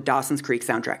single on the Dawson's Creek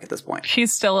soundtrack at this point.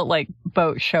 She's still at, like,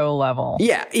 boat show level.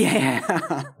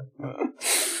 Yeah.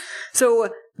 So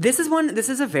this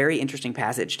is a very interesting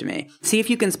passage to me. See if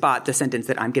you can spot the sentence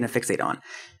that I'm going to fixate on.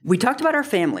 We talked about our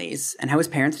families and how his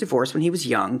parents divorced when he was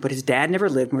young, but his dad never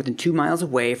lived more than 2 miles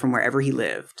away from wherever he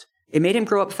lived. It made him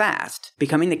grow up fast,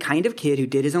 becoming the kind of kid who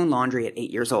did his own laundry at 8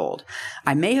 years old.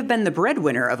 I may have been the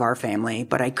breadwinner of our family,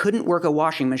 but I couldn't work a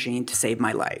washing machine to save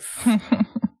my life.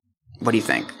 What do you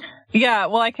think? Yeah,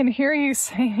 well, I can hear you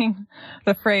saying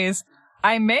the phrase,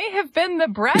 I may have been the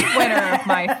breadwinner of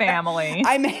my family.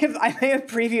 I may have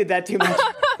previewed that too much.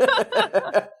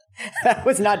 That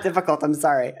was not difficult. I'm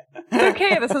sorry.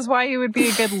 Okay, this is why you would be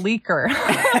a good leaker.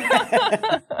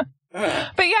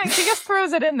 But yeah, she just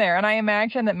throws it in there, and I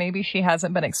imagine that maybe she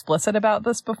hasn't been explicit about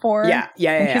this before. Yeah.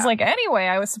 And she's like, anyway,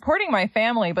 I was supporting my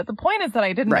family, but the point is that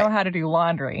I didn't know how to do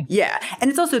laundry. Yeah,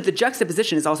 and it's also, the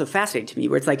juxtaposition is also fascinating to me,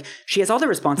 where it's like, she has all the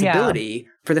responsibility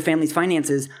for the family's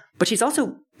finances, but she's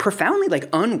also profoundly, like,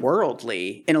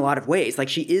 unworldly in a lot of ways. Like,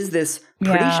 she is this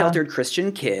pretty sheltered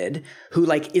Christian kid who,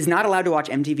 like, is not allowed to watch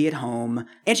MTV at home,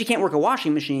 and she can't work a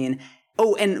washing machine.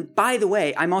 Oh, and by the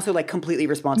way, I'm also, like, completely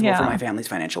responsible for my family's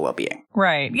financial well-being.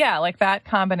 Right. Yeah, like that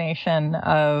combination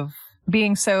of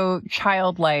being so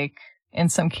childlike in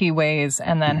some key ways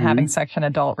and then having such an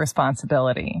adult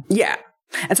responsibility. Yeah.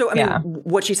 And so, I mean,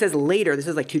 what she says later, this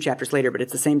is like 2 chapters later, but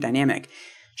it's the same dynamic.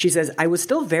 She says, I was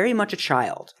still very much a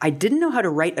child. I didn't know how to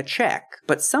write a check,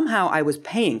 but somehow I was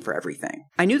paying for everything.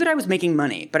 I knew that I was making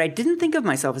money, but I didn't think of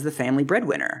myself as the family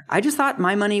breadwinner. I just thought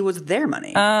my money was their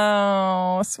money.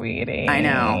 Oh, sweetie. I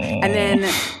know. And then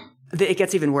it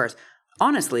gets even worse.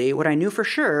 Honestly, what I knew for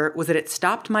sure was that it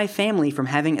stopped my family from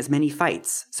having as many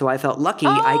fights. So I felt lucky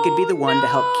I could be the one to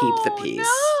help keep the peace.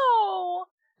 No.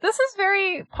 This is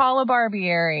very Paula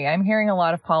Barbieri. I'm hearing a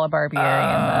lot of Paula Barbieri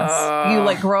in this. You,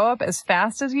 like, grow up as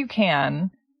fast as you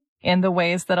can in the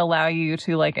ways that allow you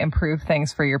to, like, improve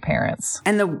things for your parents.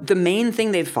 And the main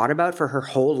thing they've fought about for her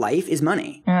whole life is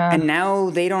money. And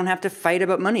now they don't have to fight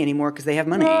about money anymore because they have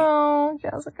money. Oh,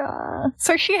 Jessica.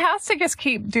 So she has to just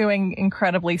keep doing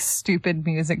incredibly stupid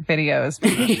music videos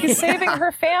because she's saving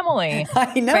her family.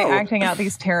 I know. By acting out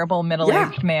these terrible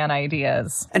middle-aged man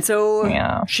ideas. And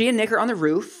so she and Nick are on the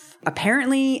roof.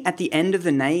 Apparently, at the end of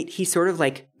the night, he sort of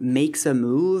like makes a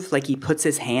move, like he puts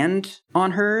his hand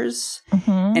on hers,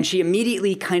 and she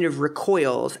immediately kind of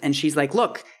recoils, and she's like,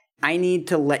 look, I need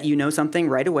to let you know something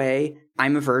right away.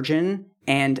 I'm a virgin,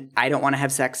 and I don't want to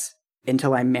have sex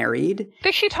until I'm married.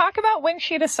 Did she talk about when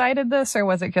she decided this, or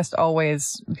was it just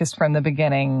always just from the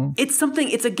beginning? It's one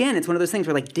of those things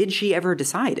where like, did she ever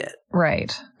decide it?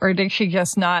 Right. Or did she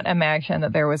just not imagine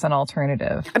that there was an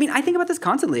alternative? I mean, I think about this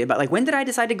constantly about like, when did I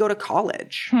decide to go to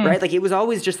college? Right? Like it was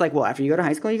always just like, well, after you go to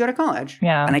high school, you go to college.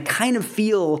 Yeah. And I kind of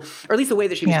feel, or at least the way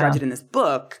that she describes it in this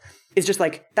book, is just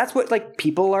like, that's what, like,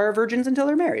 people are virgins until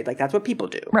they're married. Like, that's what people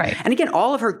do. Right. And again,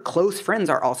 all of her close friends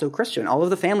are also Christian. All of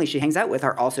the family she hangs out with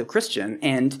are also Christian.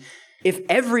 And if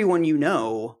everyone you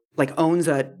know, like, owns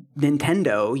a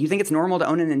Nintendo, you think it's normal to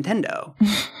own a Nintendo.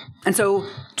 And so,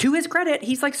 to his credit,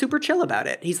 he's, like, super chill about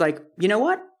it. He's like, you know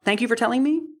what? Thank you for telling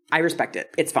me. I respect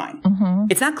it. It's fine.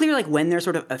 It's not clear, like, when they're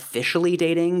sort of officially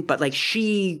dating, but, like,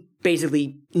 she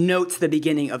basically notes the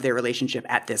beginning of their relationship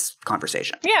at this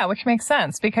conversation. Yeah, which makes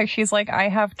sense because she's like, I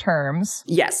have terms.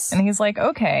 Yes. And he's like,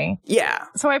 okay. Yeah.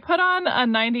 So I put on a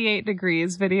 98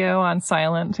 Degrees video on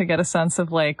silent to get a sense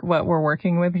of like what we're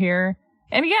working with here.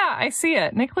 And yeah, I see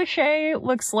it. Nick Lachey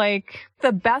looks like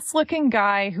the best looking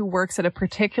guy who works at a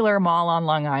particular mall on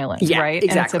Long Island, right?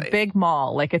 Exactly. And it's a big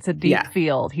mall, like it's a deep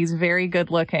field. He's very good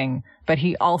looking, but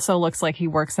he also looks like he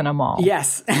works in a mall.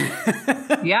 Yes.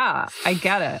 Yeah, I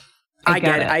get it. I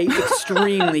get it. I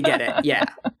extremely get it. Yeah.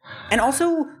 And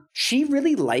also, she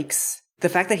really likes the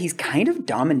fact that he's kind of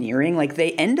domineering. Like,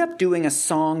 they end up doing a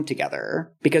song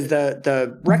together because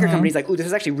the record company's like, ooh, this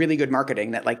is actually really good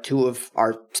marketing that, like, two of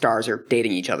our stars are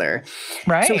dating each other.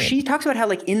 Right. So she talks about how,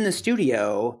 like, in the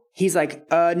studio, he's like,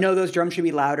 no, those drums should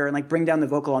be louder and, like, bring down the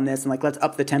vocal on this and, like, let's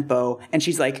up the tempo. And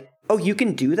she's like, oh, you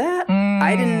can do that?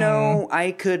 I didn't know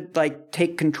I could, like,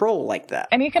 take control like that.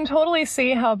 And you can totally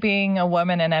see how being a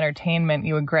woman in entertainment,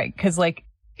 you would great. Because, like,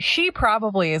 she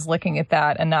probably is looking at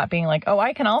that and not being like, oh,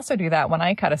 I can also do that when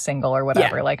I cut a single or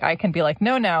whatever. Yeah. Like, I can be like,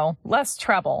 no, less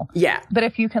treble. Yeah. But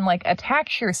if you can, like,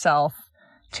 attach yourself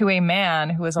to a man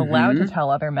who is allowed to tell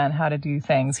other men how to do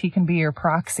things, he can be your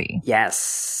proxy.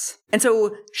 Yes. And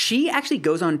so she actually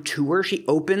goes on tour. She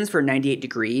opens for 98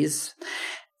 Degrees.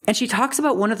 And she talks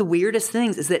about one of the weirdest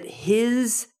things is that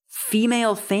his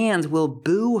female fans will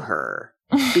boo her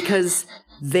because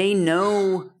they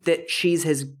know that she's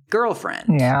his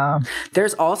girlfriend. Yeah.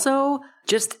 There's also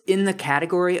just in the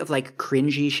category of like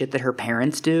cringy shit that her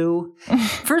parents do.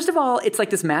 First of all, it's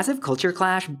like this massive culture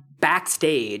clash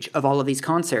backstage of all of these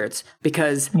concerts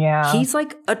because he's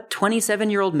like a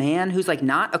 27-year-old man who's like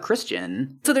not a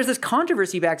Christian. So there's this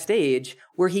controversy backstage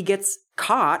where he gets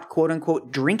caught, quote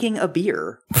unquote, drinking a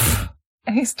beer.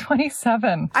 And he's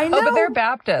 27. I know. Oh, but they're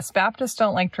Baptists. Baptists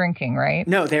don't like drinking, right?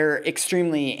 No, they're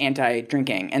extremely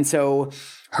anti-drinking. And so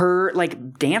her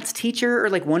like dance teacher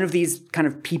or like one of these kind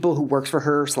of people who works for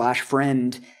her /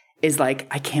 friend is like,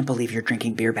 I can't believe you're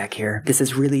drinking beer back here. This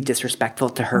is really disrespectful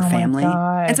to her family.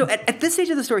 And so at this stage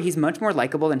of the story, he's much more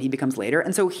likable than he becomes later.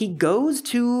 And so he goes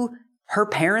to her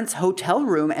parents' hotel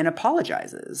room and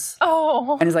apologizes.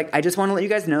 Oh. And is like, I just want to let you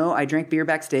guys know I drank beer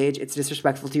backstage. It's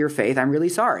disrespectful to your faith. I'm really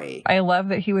sorry. I love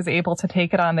that he was able to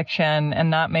take it on the chin and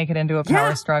not make it into a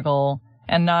power struggle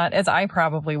and not, as I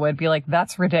probably would, be like,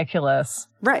 that's ridiculous.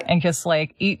 Right. And just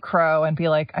like eat crow and be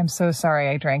like, I'm so sorry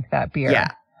I drank that beer. Yeah.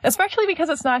 Especially because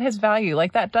it's not his value.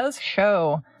 Like, that does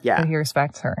show that he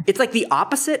respects her. It's like the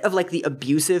opposite of like the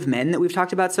abusive men that we've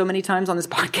talked about so many times on this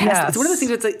podcast. Yes. It's one of those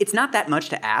things where it's like, it's not that much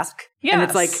to ask. Yes. And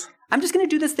it's like, I'm just going to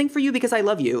do this thing for you because I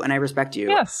love you and I respect you.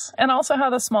 Yes. And also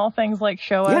how the small things like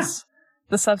show us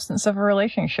the substance of a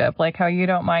relationship. Like how you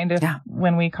don't mind if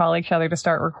when we call each other to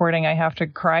start recording, I have to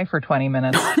cry for 20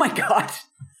 minutes. Oh my God.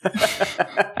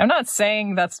 I'm not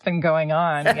saying that's been going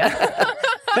on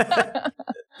yet.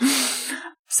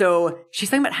 So she's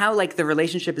talking about how, like, the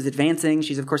relationship is advancing.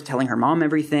 She's, of course, telling her mom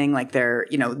everything. Like, they're,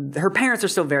 you know, her parents are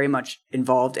still very much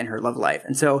involved in her love life.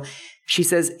 And so she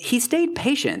says, he stayed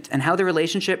patient, and how the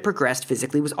relationship progressed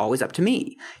physically was always up to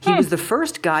me. He was the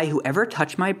first guy who ever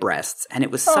touched my breasts, and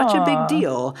it was such a big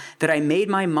deal that I made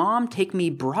my mom take me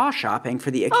bra shopping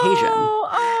for the occasion.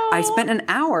 I spent an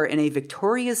hour in a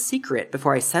Victoria's Secret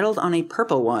before I settled on a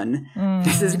purple one.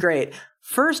 This is great.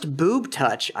 First boob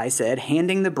touch, I said,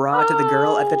 handing the bra to the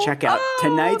girl at the checkout.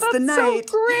 Tonight's the night.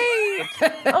 So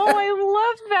great. Oh, I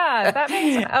love that.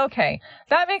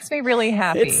 That makes me really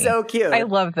happy. It's so cute. I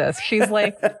love this. She's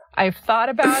like, I've thought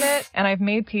about it and I've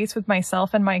made peace with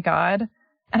myself and my God,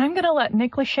 and I'm going to let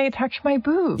Nick Lachey touch my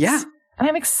boobs. Yeah. And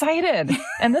I'm excited.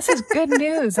 And this is good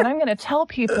news. And I'm going to tell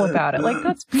people about it. Like,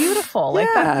 that's beautiful. Like,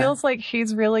 that feels like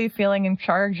she's really feeling in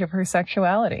charge of her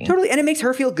sexuality. Totally. And it makes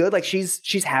her feel good. Like,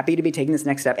 she's happy to be taking this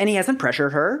next step. And he hasn't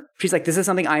pressured her. She's like, this is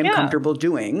something I am comfortable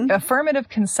doing. Affirmative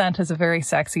consent is a very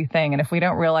sexy thing. And if we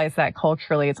don't realize that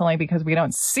culturally, it's only because we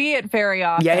don't see it very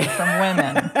often from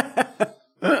women.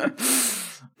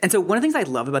 And so one of the things I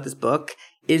love about this book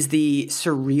is the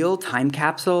surreal time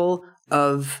capsule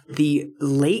of the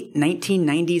late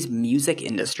 1990s music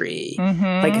industry.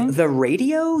 Like, the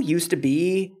radio used to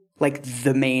be like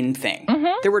the main thing.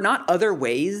 There were not other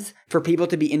ways for people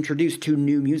to be introduced to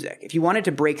new music. If you wanted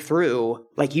to break through,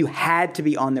 like, you had to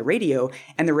be on the radio,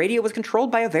 and the radio was controlled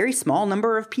by a very small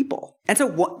number of people. And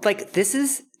so this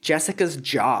is Jessica's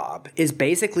job, is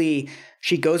basically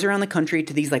she goes around the country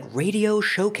to these like radio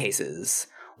showcases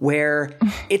where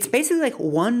it's basically like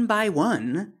one by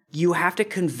one, you have to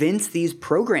convince these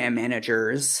program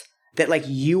managers that, like,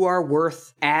 you are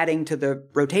worth adding to the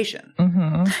rotation.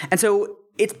 And so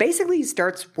it basically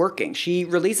starts working. She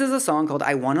releases a song called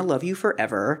I Wanna Love You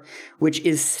Forever, which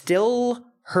is still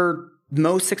her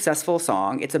most successful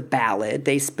song. It's a ballad.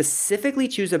 They specifically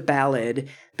choose a ballad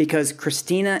because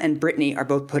Christina and Britney are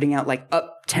both putting out like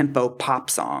up-tempo pop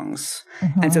songs.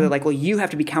 And so they're like, well, you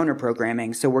have to be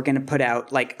counter-programming, so we're going to put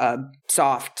out like a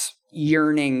soft,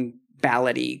 yearning,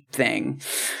 ballady thing.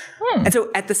 And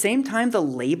so at the same time, the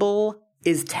label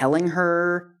is telling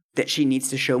her that she needs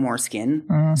to show more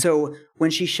skin. So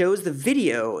when she shows the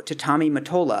video to Tommy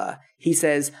Mottola, he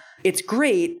says, it's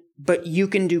great, but you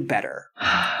can do better.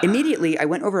 Immediately, I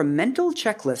went over a mental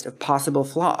checklist of possible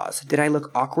flaws. Did I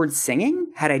look awkward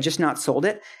singing? Had I just not sold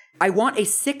it? I want a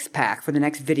 6-pack for the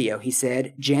next video, he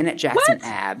said. Janet Jackson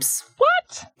abs.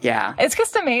 What? Yeah. It's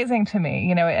just amazing to me,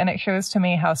 you know, and it shows to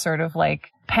me how sort of like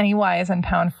penny-wise and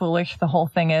pound-foolish the whole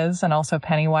thing is, and also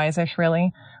Pennywise-ish,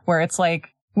 really, where it's like,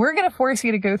 we're going to force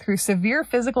you to go through severe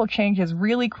physical changes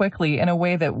really quickly in a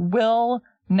way that will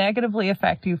negatively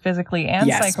affect you physically and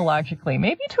psychologically,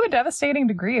 maybe to a devastating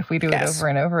degree if we do it over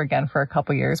and over again for a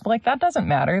couple years. But like, that doesn't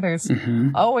matter. There's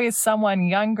always someone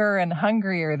younger and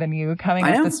hungrier than you coming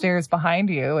up the stairs behind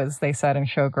you, as they said in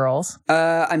Showgirls.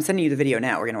 I'm sending you the video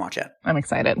now. We're going to watch it. I'm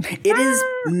excited. It is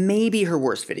maybe her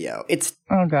worst video. It's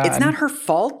not her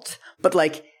fault, but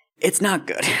like, it's not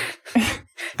good.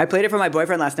 I played it for my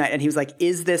boyfriend last night and he was like,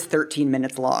 is this 13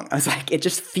 minutes long? I was like, it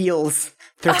just feels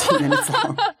 13 minutes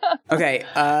long. Okay,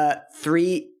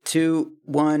 3, 2,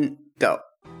 1, go.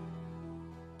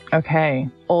 Okay,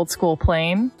 old school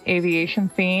plane, aviation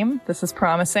theme. This is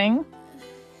promising.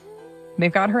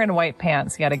 They've got her in white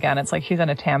pants yet again. It's like she's in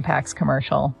a Tampax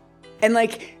commercial. And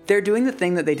like, they're doing the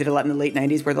thing that they did a lot in the late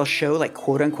 90s where they'll show like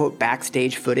quote unquote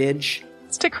backstage footage.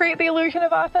 It's to create the illusion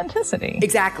of authenticity.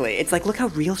 Exactly. It's like, look how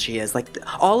real she is. Like,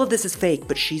 all of this is fake,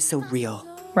 but she's so real.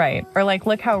 Right. Or like,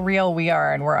 look how real we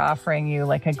are, and we're offering you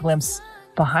like a glimpse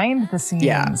behind the scenes.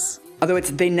 Yeah. Although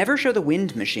they never show the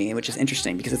wind machine, which is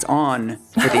interesting because it's on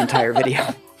for the entire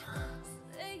video.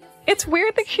 It's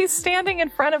weird that she's standing in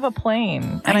front of a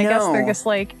plane. And I guess they're just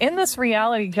like, in this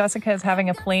reality, Jessica is having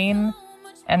a plane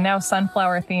and now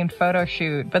sunflower themed photo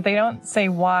shoot, but they don't say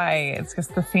why. It's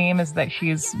just the theme is that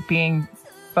she's being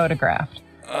photographed.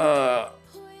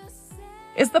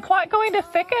 Is the plot going to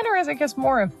thicken, or is it just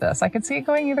more of this? I could see it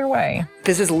going either way.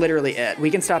 This is literally it. We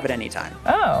can stop at any time.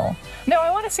 Oh. No,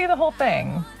 I want to see the whole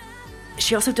thing.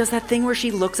 She also does that thing where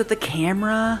she looks at the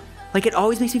camera. Like, it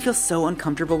always makes me feel so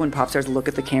uncomfortable when pop stars look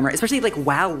at the camera, especially like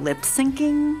while lip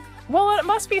syncing. Well, it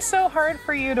must be so hard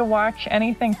for you to watch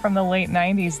anything from the late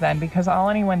 90s then, because all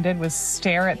anyone did was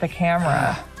stare at the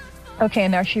camera. Okay,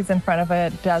 now she's in front of a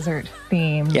desert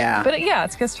theme. Yeah. But yeah,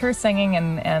 it's just her singing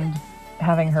and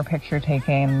having her picture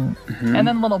taken. And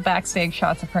then little backstage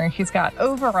shots of her, and she's got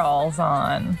overalls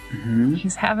on.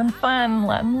 She's having fun,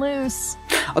 letting loose.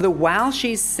 Although while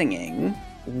she's singing,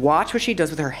 watch what she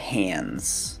does with her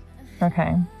hands.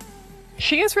 Okay.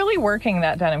 She is really working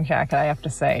that denim jacket, I have to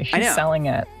say. She's selling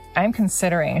it. I'm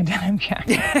considering a denim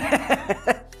jacket.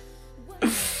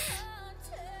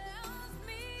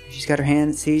 She's got her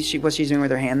hand. See what she's doing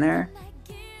with her hand there?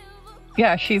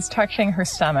 Yeah, she's touching her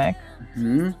stomach.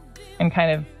 And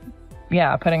kind of,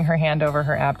 putting her hand over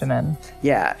her abdomen.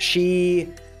 Yeah, she's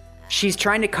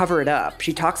trying to cover it up.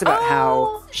 She talks about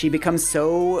how she becomes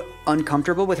so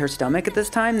uncomfortable with her stomach at this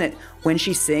time that when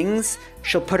she sings,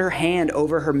 she'll put her hand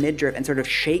over her midriff and sort of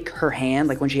shake her hand,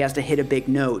 like when she has to hit a big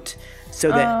note, so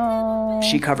that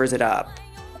she covers it up.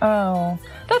 Oh,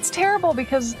 that's terrible,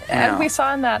 because as we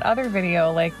saw in that other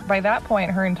video, like by that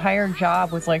point, her entire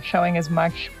job was like showing as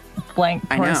much blank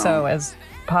torso as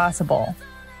possible.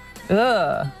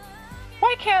 Ugh. Why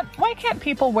why can't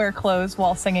people wear clothes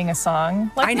while singing a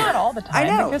song? Like, not all the time,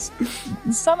 but just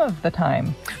some of the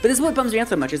time. But this is what bums me out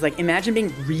so much is like, imagine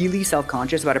being really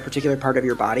self-conscious about a particular part of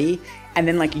your body, and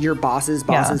then like your boss's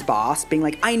boss being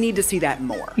like, I need to see that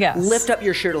more. Yes. Lift up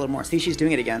your shirt a little more. See, she's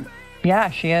doing it again. Yeah,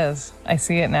 she is. I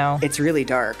see it now. It's really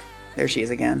dark. There she is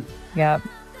again. Yep.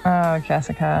 Oh,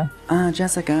 Jessica.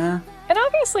 Jessica. And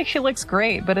obviously she looks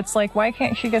great, but it's like, why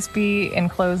can't she just be in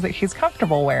clothes that she's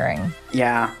comfortable wearing?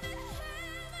 Yeah.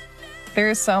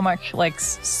 There's so much like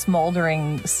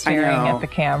smoldering staring at the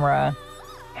camera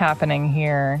happening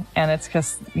here. And it's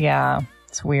just,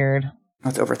 it's weird.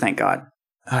 It's over, thank God.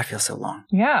 Oh, I feel so long.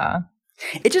 Yeah.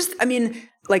 It just, I mean,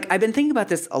 like, I've been thinking about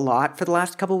this a lot for the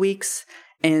last couple weeks.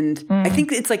 And I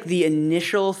think it's like the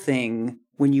initial thing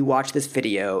when you watch this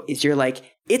video is you're like,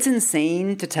 it's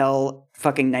insane to tell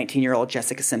fucking 19-year-old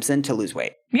Jessica Simpson to lose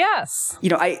weight. Yes. You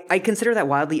know, I consider that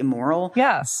wildly immoral.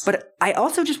 Yes. But I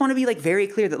also just want to be like very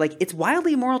clear that like it's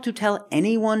wildly immoral to tell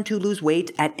anyone to lose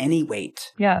weight at any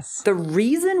weight. Yes. The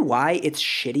reason why it's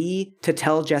shitty to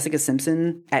tell Jessica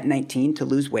Simpson at 19 to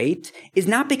lose weight is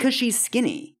not because she's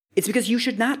skinny. It's because you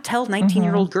should not tell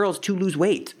 19-year-old girls to lose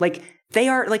weight. Like, they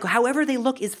are, like, however they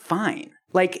look is fine.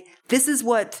 Like, this is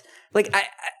what, like,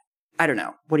 I don't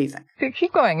know. What do you think?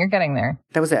 Keep going. You're getting there.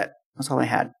 That was it. That's all I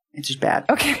had. It's just bad.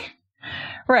 Okay.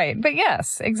 Right. But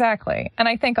yes, exactly. And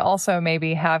I think also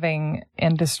maybe having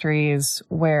industries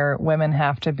where women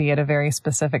have to be at a very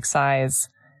specific size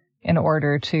in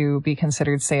order to be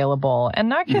considered saleable. And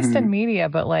not just in media,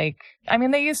 but like, I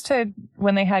mean, they used to,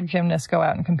 when they had gymnasts go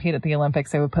out and compete at the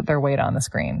Olympics, they would put their weight on the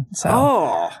screen.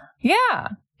 So, yeah.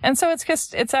 And so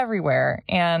it's everywhere.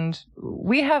 And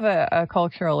we have a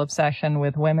cultural obsession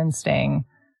with women staying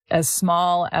as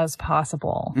small as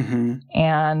possible.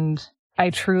 And I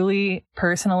truly,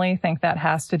 personally think that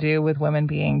has to do with women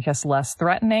being just less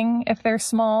threatening if they're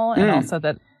small. And also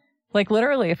that, like,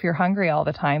 literally, if you're hungry all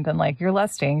the time, then, like, you're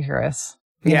less dangerous.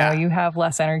 You know, you have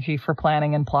less energy for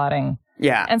planning and plotting.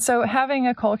 Yeah. And so having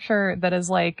a culture that is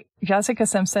like, Jessica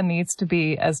Simpson needs to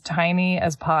be as tiny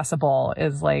as possible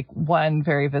is like one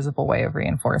very visible way of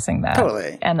reinforcing that.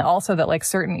 Totally. And also that like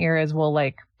certain eras will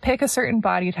like pick a certain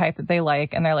body type that they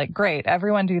like and they're like, great,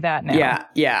 everyone do that now. Yeah.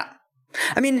 Yeah.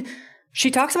 I mean,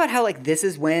 she talks about how like this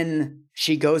is when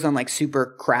she goes on like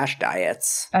super crash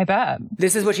diets. I bet.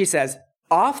 This is what she says.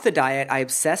 Off the diet, I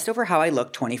obsessed over how I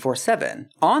looked 24/7.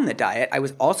 On the diet, I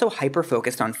was also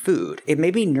hyper-focused on food. It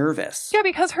made me nervous. Yeah,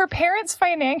 because her parents'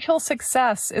 financial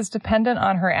success is dependent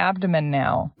on her abdomen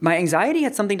now. My anxiety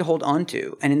had something to hold on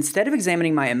to, and instead of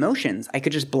examining my emotions, I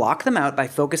could just block them out by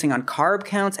focusing on carb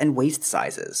counts and waist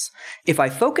sizes. If I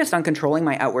focused on controlling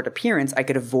my outward appearance, I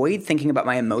could avoid thinking about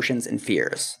my emotions and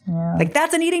fears. Yeah. Like,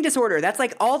 that's an eating disorder. That's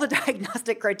like all the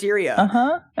diagnostic criteria.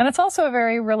 And it's also a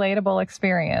very relatable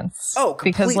experience. Oh,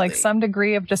 completely. Because like some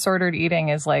degree of disordered eating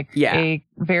is like a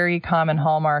very common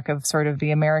hallmark of sort of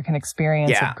the American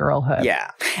experience of girlhood.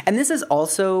 Yeah. And this is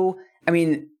also, I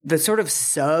mean, the sort of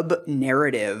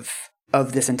sub-narrative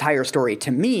of this entire story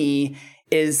to me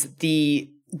is the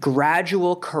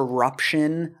gradual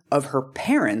corruption of her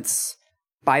parents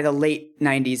by the late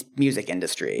 90s music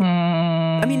industry.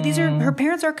 I mean, her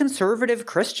parents are conservative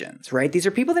Christians, right? These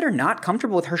are people that are not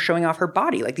comfortable with her showing off her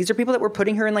body. Like, these are people that were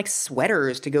putting her in like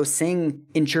sweaters to go sing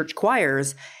in church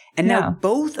choirs. And now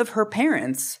both of her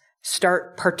parents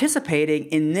start participating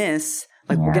in this.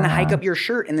 Like, we're going to hike up your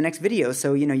shirt in the next video.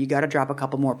 So, you know, you got to drop a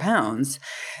couple more pounds.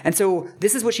 And so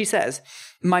this is what she says.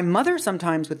 My mother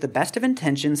sometimes with the best of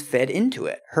intentions fed into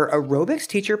it. Her aerobics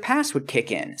teacher pass would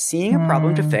kick in, seeing a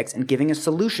problem to fix and giving a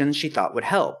solution she thought would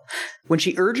help. When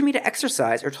she urged me to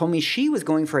exercise or told me she was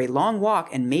going for a long walk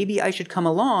and maybe I should come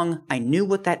along, I knew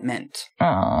what that meant.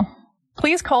 Oh,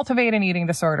 please cultivate an eating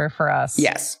disorder for us.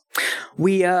 Yes.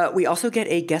 We also get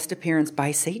a guest appearance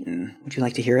by Satan. Would you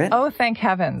like to hear it? Oh, thank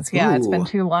heavens. Yeah, It's been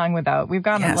too long without. We've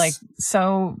gotten like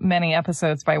so many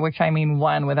episodes, by which I mean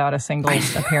one, without a single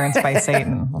appearance by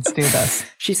Satan. Let's do this.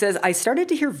 She says, I started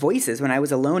to hear voices when I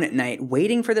was alone at night,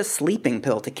 waiting for the sleeping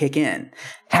pill to kick in.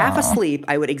 Half asleep,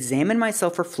 I would examine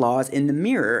myself for flaws in the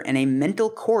mirror, and a mental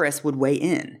chorus would weigh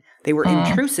in. They were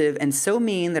intrusive and so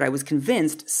mean that I was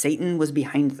convinced Satan was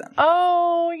behind them.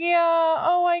 Oh, yeah.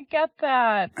 Oh, I get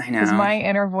that. I know. Because my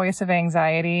inner voice of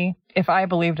anxiety, if I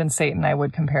believed in Satan, I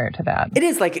would compare it to that. It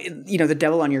is like, you know, the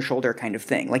devil on your shoulder kind of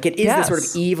thing. Like, it is the sort of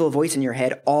evil voice in your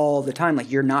head all the time. Like,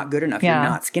 you're not good enough. You're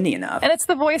not skinny enough. And it's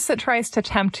the voice that tries to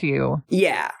tempt you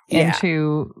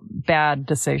into bad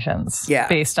decisions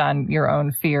based on your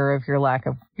own fear of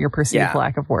your perceived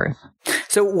lack of worth.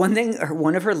 So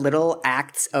one of her little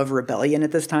acts of rebellion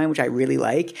at this time, which I really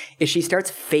like, is she starts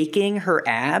faking her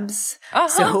abs.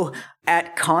 So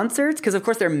at concerts, because of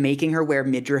course they're making her wear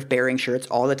midriff-bearing shirts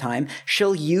all the time,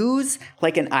 she'll use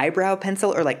like an eyebrow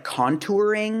pencil or like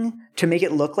contouring to make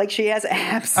it look like she has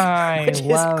abs, which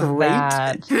love is great.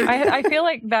 That. I feel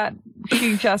like that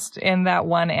she just, in that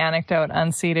one anecdote,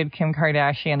 unseated Kim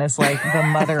Kardashian as like the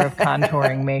mother of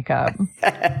contouring makeup.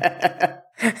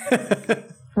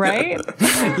 Right?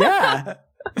 Yeah.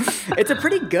 It's a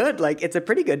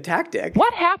pretty good tactic.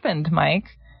 What happened,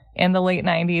 Mike, in the late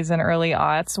 90s and early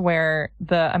aughts where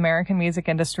the American music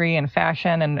industry and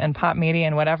fashion and pop media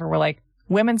and whatever were like,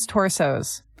 women's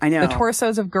torsos. I know. The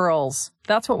torsos of girls.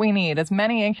 That's what we need. As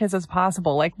many inches as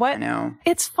possible. Like what? I know.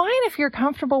 It's fine if you're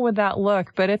comfortable with that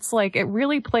look, but it's like, it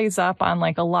really plays up on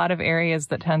like a lot of areas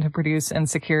that tend to produce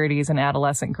insecurities in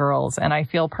adolescent girls. And I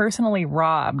feel personally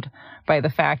robbed by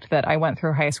the fact that I went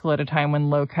through high school at a time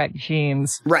when low-cut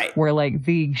jeans were like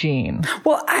the jean.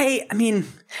 Well, I mean,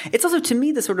 it's also, to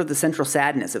me, the central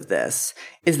sadness of this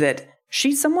is that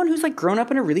she's someone who's like grown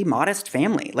up in a really modest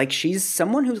family. Like she's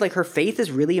someone who's like, her faith is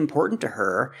really important to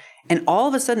her. And all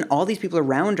of a sudden, all these people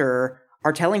around her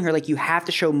are telling her like, you have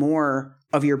to show more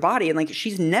of your body. And like,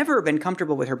 she's never been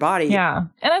comfortable with her body. Yeah.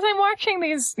 And as I'm watching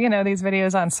these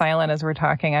videos on silent as we're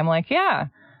talking, I'm like, yeah,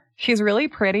 she's really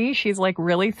pretty. She's like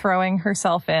really throwing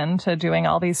herself into doing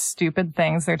all these stupid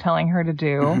things they're telling her to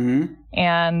do. Mm-hmm.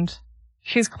 And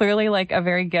she's clearly like a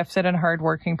very gifted and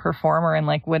hardworking performer. And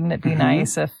like, wouldn't it be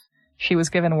nice if she was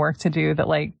given work to do that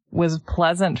like was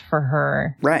pleasant for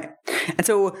her? Right. And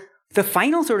so the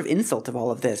final sort of insult of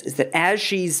all of this is that as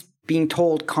she's being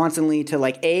told constantly to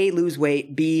like A, lose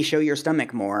weight, B, show your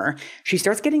stomach more, she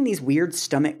starts getting these weird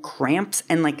stomach cramps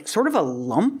and like sort of a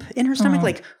lump in her stomach.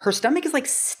 Like her stomach is like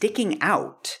sticking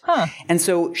out. And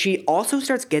so she also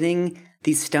starts getting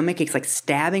these stomach aches, like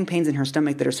stabbing pains in her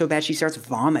stomach that are so bad she starts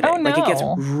vomiting. Oh, no. Like it gets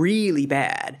really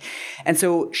bad. And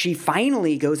so she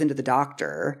finally goes into the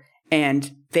doctor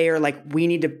and they are like, we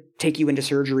need to take you into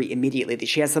surgery immediately.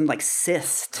 She has some like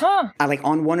cyst like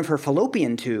on one of her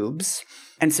fallopian tubes.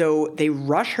 And so they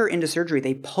rush her into surgery.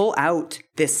 They pull out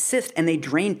this cyst and they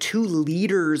drain 2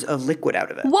 liters of liquid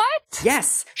out of it. What?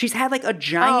 Yes. She's had like a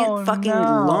giant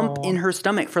lump in her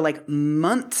stomach for like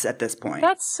months at this point.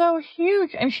 That's so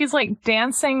huge. And she's like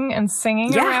dancing and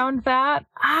singing around that.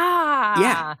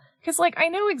 Yeah. Because, like, I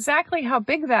know exactly how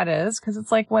big that is, because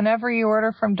it's like whenever you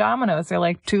order from Domino's, they're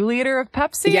like, 2 liter of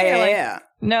Pepsi? Yeah.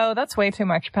 No, that's way too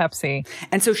much Pepsi.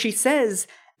 And so she says,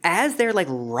 as they're like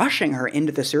rushing her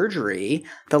into the surgery,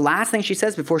 the last thing she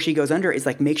says before she goes under is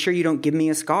like, make sure you don't give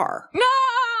me a scar. No!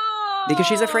 Because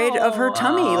she's afraid of her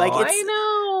tummy. Like, it's, I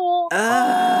know.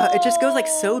 It just goes like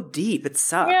so deep. It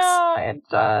sucks. Yeah, it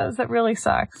does. It really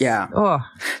sucks. Yeah. Ugh.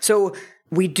 So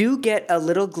we do get a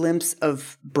little glimpse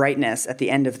of brightness at the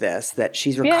end of this, that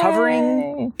she's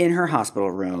recovering in her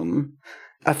hospital room.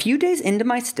 A few days into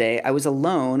my stay, I was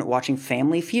alone watching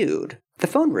Family Feud. The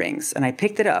phone rings, and I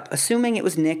picked it up, assuming it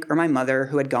was Nick or my mother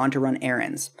who had gone to run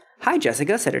errands. "Hi,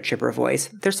 Jessica," said a chipper voice.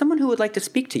 "There's someone who would like to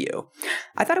speak to you."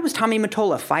 I thought it was Tommy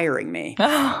Mottola firing me.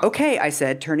 "Okay," I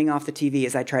said, turning off the TV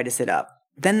as I tried to sit up.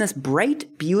 Then this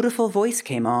bright, beautiful voice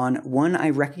came on, one I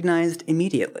recognized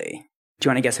immediately. Do you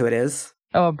want to guess who it is?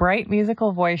 Oh, a bright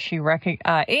musical voice she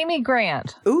recognized. Amy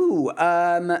Grant. Ooh,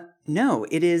 no,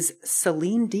 it is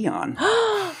Celine Dion.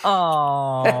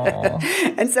 Oh.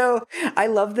 And so I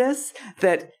love this,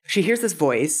 that she hears this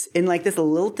voice in like this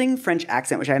lilting French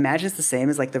accent, which I imagine is the same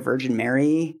as like the Virgin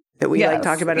Mary that we like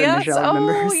talked about in Michelle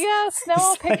Remembers. Oh, yes. Now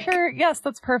I'll picture. Yes,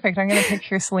 that's perfect. I'm going to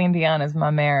picture Celine Dion as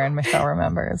Ma Mère and Michelle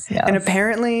Remembers. Yes. And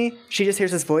apparently she just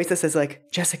hears this voice that says like,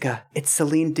 "Jessica, it's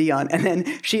Celine Dion." And then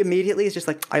she immediately is just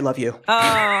like, "I love you."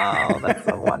 Oh, that's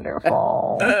so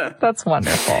wonderful. That's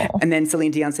wonderful. And then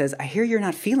Celine Dion says, "I hear you're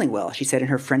not feeling well," she said in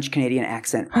her French-Canadian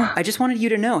accent. "I just wanted you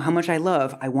to know how much I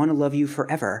want to love you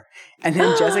forever." And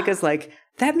then Jessica's like,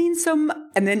 "That means so much."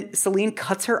 And then Celine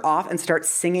cuts her off and starts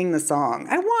singing the song.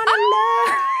 "I want to love."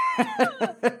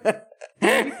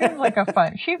 She seems like a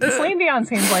fun. Celine Dion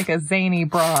seems like a zany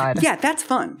broad. Yeah, that's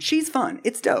fun. She's fun.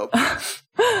 It's dope.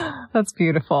 That's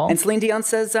beautiful. And Celine Dion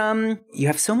says, "You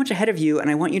have so much ahead of you,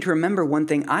 and I want you to remember one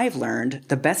thing I've learned.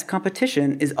 The best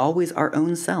competition is always our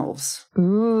own selves."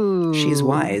 Ooh. She's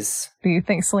wise. Do you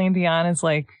think Celine Dion is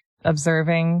like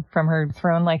observing from her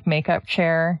throne-like makeup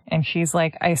chair, and she's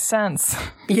like, I sense,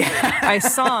 these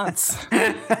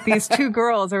 2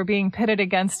 girls are being pitted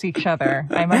against each other.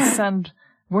 I must send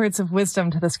words of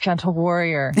wisdom to this gentle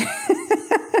warrior.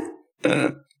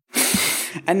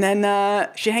 And then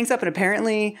she hangs up, and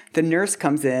apparently the nurse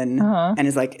comes in and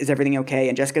is like, "Is everything okay?"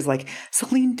 And Jessica's like,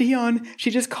 "Celine Dion, she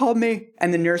just called me."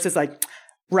 And the nurse is like,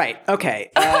 "Right,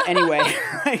 okay. Anyway."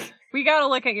 We got to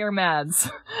look at your meds.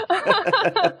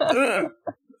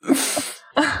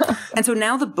 And so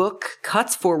now the book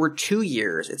cuts forward 2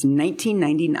 years. It's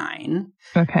 1999.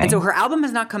 Okay. And so her album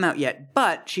has not come out yet,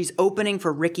 but she's opening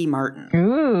for Ricky Martin.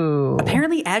 Ooh.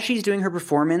 Apparently, as she's doing her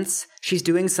performance, she's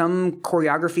doing some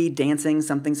choreography, dancing,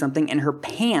 something, and her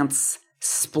pants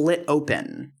split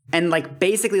open and like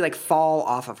basically like fall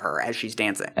off of her as she's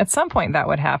dancing. At some point that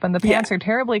would happen. The pants are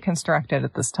terribly constructed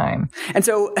at this time. And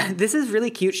so this is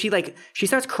really cute. She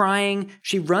starts crying.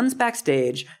 She runs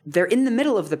backstage. They're in the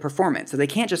middle of the performance, so they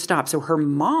can't just stop. So her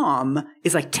mom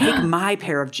is like, take my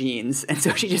pair of jeans. And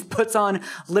so she just puts on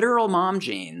literal mom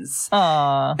jeans.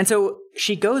 Aww. And so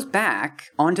she goes back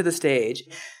onto the stage.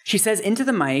 She says into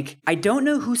the mic, I don't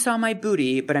know who saw my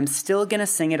booty, but I'm still going to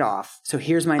sing it off. So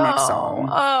here's my next song.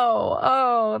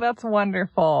 Oh, that's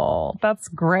wonderful. That's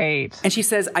great. And she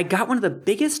says, I got one of the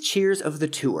biggest cheers of the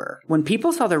tour. When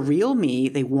people saw the real me,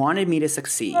 they wanted me to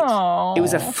succeed. Aww. It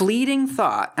was a fleeting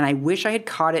thought, and I wish I had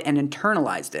caught it and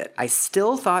internalized it. I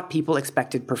still thought people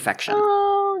expected perfection.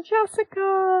 Oh,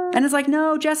 Jessica. And it's like,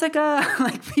 no, Jessica,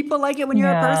 like people like it when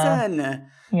you're a person.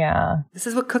 Yeah. This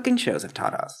is what cooking shows have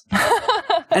taught us.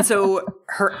 And so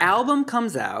her album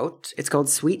comes out. It's called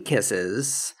Sweet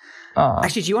Kisses.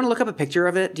 Actually, do you want to look up a picture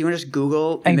of it? Do you want to just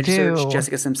Google image search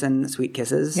Jessica Simpson Sweet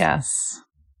Kisses? Yes.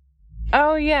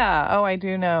 Oh, yeah. Oh, I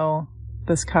do know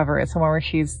this cover. It's the one where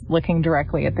she's looking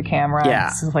directly at the camera. Yeah.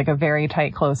 This is like a very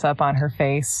tight close-up on her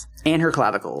face. And her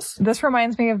clavicles. This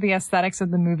reminds me of the aesthetics of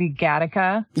the movie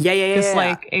Gattaca. Yeah. Just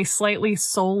like a slightly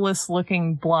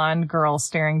soulless-looking blonde girl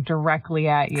staring directly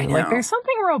at you. Like, there's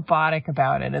something robotic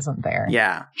about it, isn't there?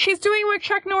 Yeah. She's doing what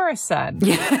Chuck Norris said.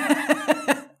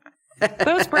 Yeah.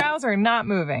 Those brows are not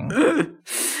moving.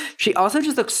 She also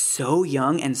just looks so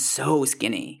young and so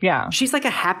skinny. Yeah. She's like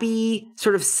a happy,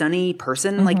 sort of sunny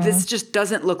person. Mm-hmm. Like, this just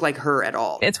doesn't look like her at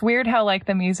all. It's weird how, like,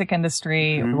 the music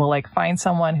industry will, like, find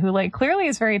someone who, like, clearly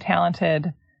is very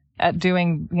talented at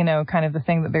doing, you know, kind of the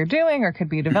thing that they're doing or could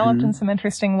be developed in some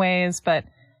interesting ways. But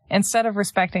instead of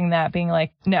respecting that, being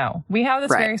like, no, we have this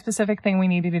very specific thing we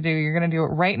need you to do. You're going to do it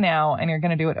right now, and you're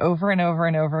going to do it over and over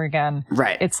and over again.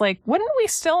 Right. It's like, wouldn't we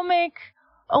still make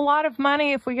a lot of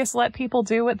money if we just let people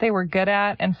do what they were good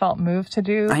at and felt moved to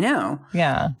do? I know.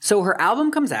 Yeah. So her album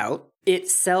comes out. It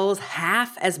sells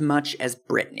half as much as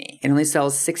Britney. It only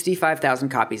sells 65,000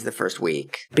 copies the first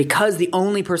week. Because the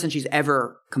only person she's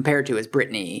ever compared to is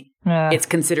Britney, it's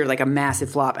considered like a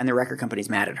massive flop, and the record company's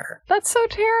mad at her. That's so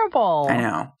terrible. I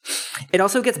know. It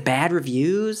also gets bad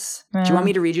reviews. Do you want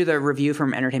me to read you the review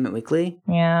from Entertainment Weekly?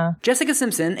 Yeah. Jessica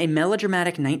Simpson, a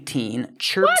melodramatic 19,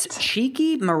 chirps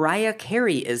cheeky Mariah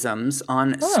Carey-isms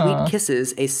on Sweet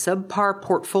Kisses, a subpar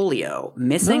portfolio,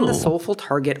 missing the soulful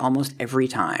target almost every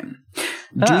time.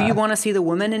 Do you want to see the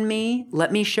woman in me?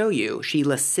 Let me show you. She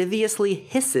lasciviously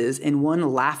hisses in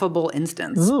one laughable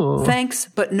instance. Ooh. Thanks,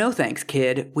 but no thanks,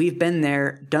 kid. We've been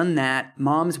there, done that.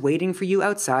 Mom's waiting for you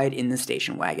outside in the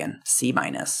station wagon. C-.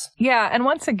 Yeah, and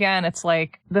once again, it's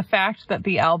like the fact that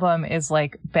the album is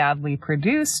like badly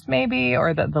produced, maybe,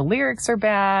 or that the lyrics are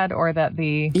bad, or that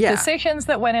the decisions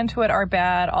that went into it are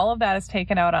bad. All of that is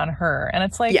taken out on her. And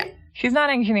it's like, she's not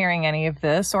engineering any of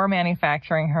this or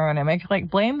manufacturing her own image. Like,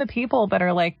 blame the people that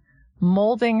are like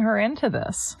molding her into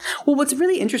this. Well, what's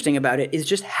really interesting about it is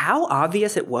just how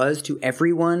obvious it was to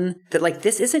everyone that like,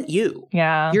 this isn't you.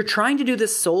 Yeah. You're trying to do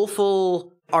this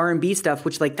soulful R&B stuff,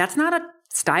 which like, that's not a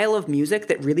style of music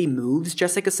that really moves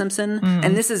Jessica Simpson.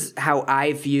 And this is how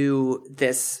I view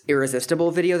this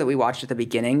Irresistible video that we watched at the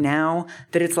beginning now,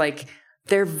 that it's like,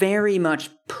 they're very much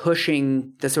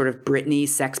pushing the sort of Britney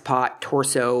sex pot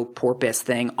torso porpoise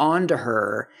thing onto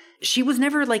her. She was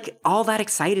never like all that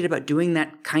excited about doing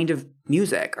that kind of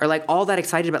music or like all that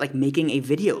excited about like making a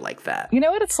video like that. You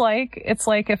know what it's like? It's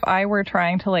like if I were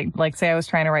trying to like say I was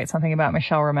trying to write something about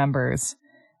Michelle Remembers,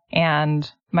 and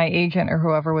my agent or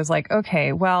whoever was like,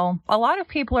 okay, well, a lot of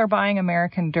people are buying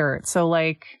American Dirt. So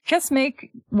like, just make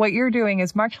what you're doing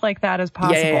as much like that as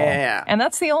possible. Yeah. And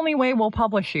that's the only way we'll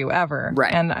publish you ever.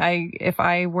 Right. And if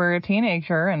I were a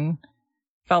teenager and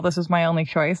felt this was my only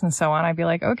choice and so on, I'd be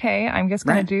like, okay, I'm just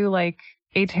going to do like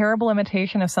a terrible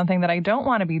imitation of something that I don't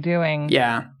want to be doing.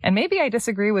 Yeah. And maybe I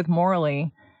disagree with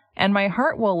morally, and my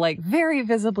heart will like very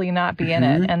visibly not be in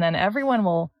it. And then everyone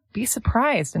will be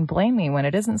surprised and blame me when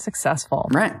it isn't successful.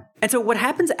 Right. And so what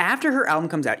happens after her album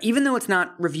comes out, even though it's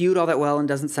not reviewed all that well and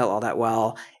doesn't sell all that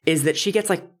well, is that she gets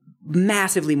like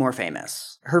massively more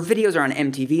famous. Her videos are on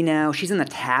MTV now. She's in the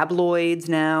tabloids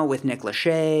now with Nick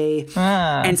Lachey.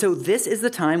 And so this is the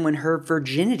time when her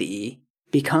virginity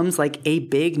becomes like a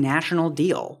big national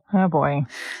deal. Oh boy.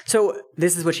 So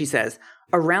this is what she says.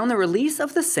 Around the release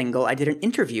of the single, I did an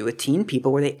interview with teen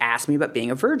people where they asked me about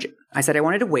being a virgin. I said I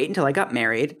wanted to wait until I got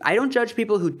married. I don't judge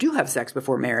people who do have sex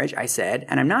before marriage, I said,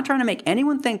 and I'm not trying to make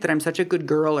anyone think that I'm such a good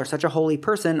girl or such a holy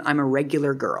person. I'm a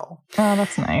regular girl. Oh,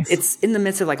 that's nice. It's in the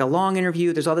midst of like a long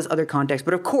interview. There's all this other context.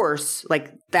 But of course,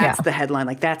 like that's the headline.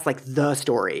 Like that's like the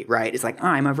story, right? It's like, oh,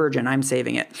 I'm a virgin. I'm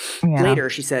saving it. Yeah. Later,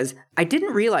 she says, I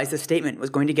didn't realize this statement was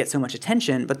going to get so much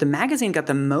attention, but the magazine got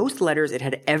the most letters it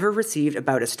had ever received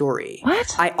about a story.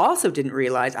 What? I also didn't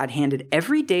realize I'd handed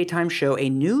every daytime show a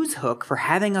news hook for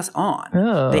having us on.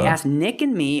 Ugh. They asked Nick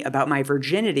and me about my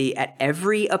virginity at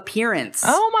every appearance.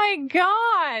 Oh my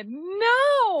God.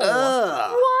 No.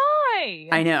 Ugh. Why?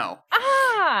 I know.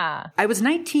 I was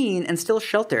 19 and still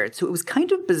sheltered, so it was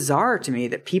kind of bizarre to me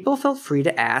that people felt free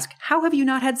to ask, how have you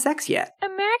not had sex yet?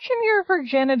 Imagine your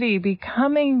virginity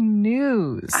becoming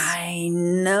news. I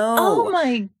know. Oh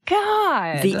my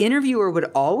God. The interviewer would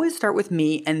always start with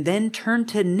me and then turn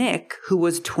to Nick, who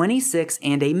was 26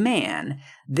 and a man.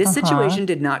 This situation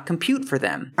did not compute for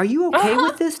them. Are you okay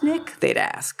with this, Nick? They'd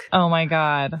ask. Oh my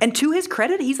God. And to his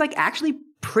credit, he's like actually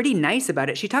pretty nice about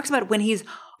it. She talks about when he's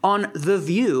on The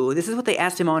View. This is what they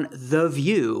asked him on The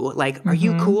View. Like, are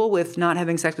you cool with not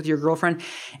having sex with your girlfriend?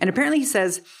 And apparently he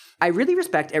says, I really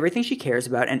respect everything she cares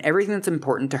about and everything that's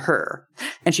important to her.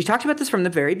 And she talked about this from the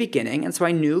very beginning. And so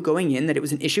I knew going in that it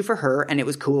was an issue for her and it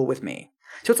was cool with me.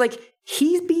 So it's like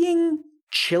he's being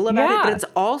chill about it, but it's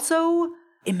also,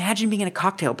 imagine being in a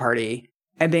cocktail party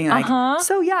and being like,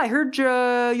 so yeah, I heard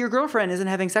your girlfriend isn't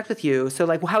having sex with you. So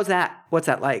like, well, how's that? What's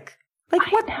that like?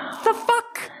 Like, what the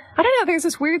fuck? I don't know. There's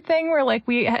this weird thing where like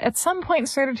we at some point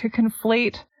started to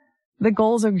conflate the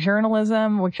goals of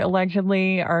journalism, which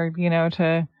allegedly are, you know,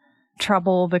 to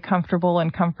trouble the comfortable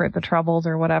and comfort the troubled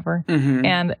or whatever,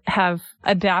 and have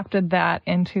adapted that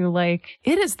into like,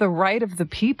 it is the right of the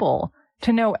people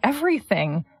to know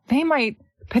everything they might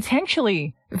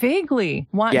potentially vaguely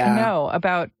want to know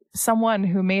about someone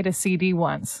who made a CD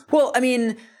once. Well, I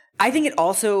mean, I think it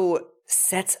also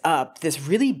sets up this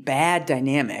really bad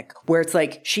dynamic where it's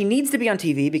like she needs to be on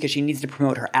TV because she needs to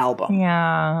promote her album.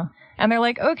 Yeah. And they're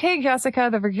like, okay, Jessica,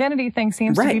 the virginity thing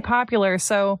seems to be popular,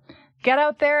 so get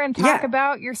out there and talk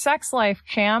about your sex life,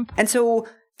 champ. And so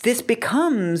this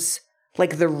becomes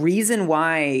like the reason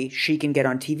why she can get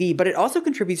on TV, but it also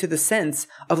contributes to the sense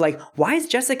of like, why is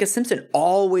Jessica Simpson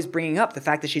always bringing up the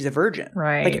fact that she's a virgin?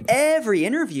 Right. Like every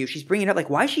interview she's bringing it up, like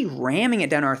why is she ramming it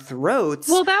down our throats?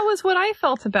 Well, that was what I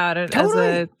felt about it as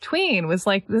a tween, was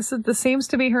like, this seems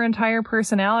to be her entire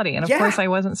personality. And of course I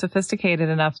wasn't sophisticated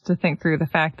enough to think through the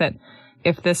fact that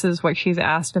if this is what she's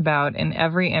asked about in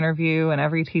every interview and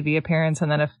every TV appearance,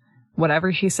 and then if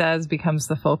whatever she says becomes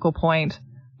the focal point,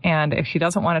 and if she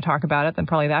doesn't want to talk about it, then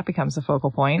probably that becomes the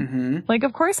focal point. Like,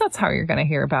 of course, that's how you're going to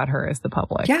hear about her as the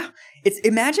public. Yeah.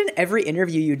 Imagine every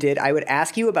interview you did, I would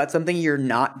ask you about something you're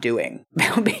not doing.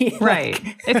 That would be right.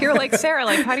 If you're like, Sarah,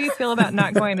 like, how do you feel about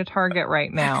not going to Target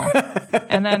right now?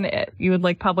 And then you would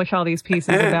like publish all these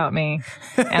pieces about me,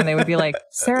 and they would be like,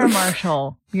 Sarah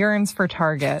Marshall yearns for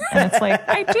Target. And it's like,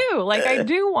 I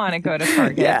do want to go to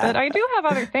Target, but I do have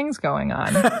other things going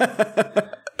on.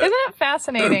 Isn't it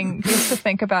fascinating just to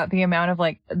think about the amount of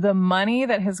like the money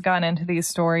that has gone into these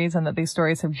stories and that these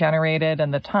stories have generated,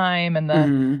 and the time and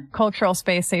the cultural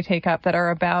space they take up that are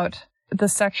about the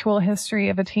sexual history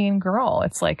of a teen girl?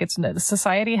 It's like,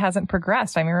 society hasn't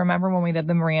progressed. I mean, remember when we did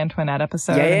the Marie Antoinette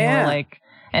episode and we're like,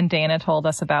 and Dana told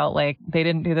us about like, they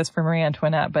didn't do this for Marie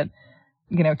Antoinette, but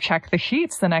you know, check the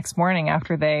sheets the next morning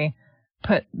after they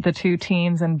put the two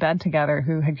teens in bed together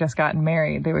who had just gotten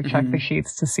married. They would check the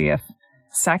sheets to see if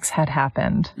sex had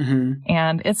happened.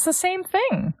 And it's the same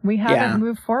thing. We haven't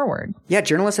moved forward. Yeah,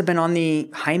 journalists have been on the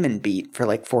hymen beat for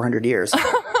like 400 years.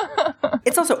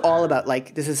 It's also all about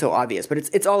like, this is so obvious, but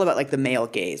it's all about like the male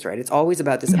gaze, right? It's always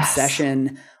about this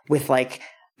obsession with like,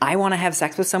 I want to have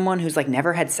sex with someone who's like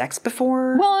never had sex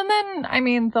before. Well, and then, I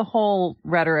mean, the whole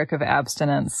rhetoric of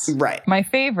abstinence. Right. My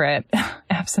favorite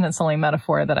abstinence-only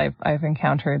metaphor that I've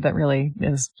encountered that really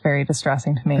is very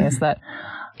distressing to me is that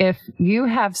if you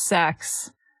have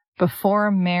sex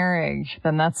before marriage,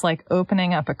 then that's like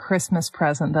opening up a Christmas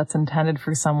present that's intended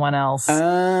for someone else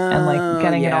and like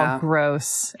getting it all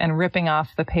gross and ripping off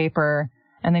the paper,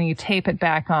 and then you tape it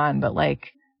back on, but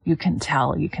like you can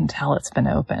tell it's been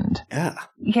opened.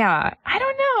 Yeah. I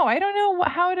don't know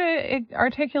how to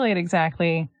articulate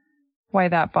exactly why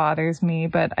that bothers me,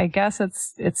 but I guess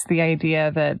it's the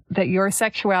idea that your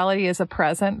sexuality is a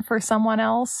present for someone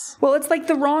else. Well, it's like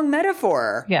the wrong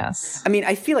metaphor. Yes. I mean,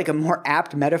 I feel like a more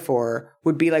apt metaphor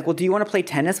would be like, well, do you want to play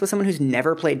tennis with someone who's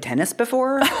never played tennis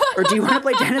before? Or do you want to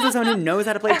play tennis with someone who knows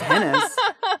how to play tennis?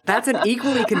 That's an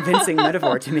equally convincing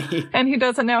metaphor to me. And he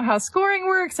doesn't know how scoring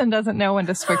works and doesn't know when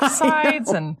to switch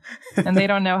sides and they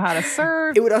don't know how to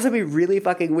serve. It would also be really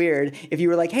fucking weird if you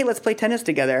were like, hey, let's play tennis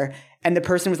together. And the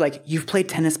person was like, you've played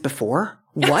tennis before?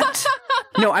 What?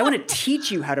 No, I want to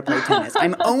teach you how to play tennis.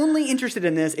 I'm only interested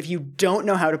in this if you don't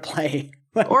know how to play.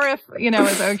 Or if,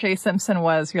 as O.J. Simpson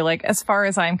was, you're like, as far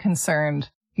as I'm concerned,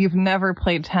 you've never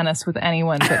played tennis with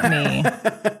anyone but me.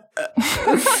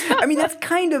 I mean,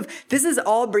 this is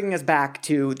all bringing us back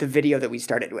to the video that we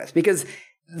started with, because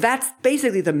that's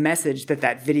basically the message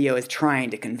that video is trying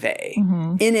to convey.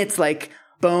 Mm-hmm. In its like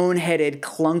boneheaded,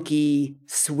 clunky,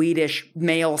 Swedish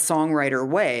male songwriter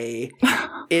way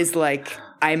is like,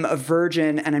 I'm a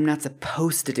virgin and I'm not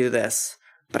supposed to do this,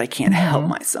 but I can't help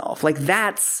myself. Like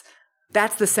that's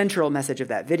the central message of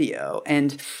that video.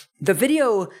 And the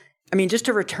video, I mean, just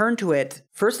to return to it,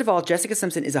 first of all, Jessica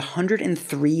Simpson is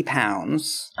 103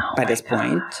 pounds by this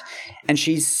point. And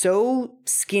she's so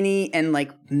skinny and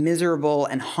like miserable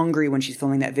and hungry when she's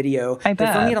filming that video. They're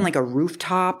filming it on like a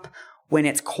rooftop when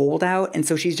it's cold out. And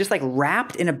so she's just like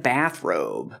wrapped in a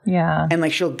bathrobe. Yeah. And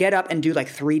like she'll get up and do like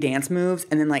 3 dance moves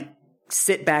and then like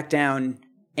sit back down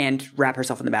and wrap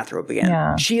herself in the bathrobe again.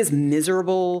 Yeah. She is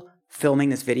miserable filming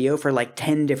this video for like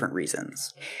 10 different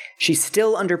reasons. She's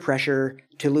still under pressure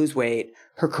to lose weight.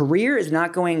 Her career is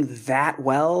not going that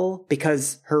well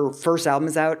because her first album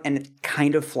is out and it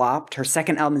kind of flopped. Her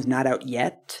second album is not out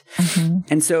yet. Mm-hmm.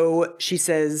 And so she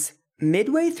says,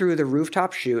 midway through the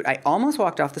rooftop shoot, I almost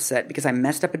walked off the set because I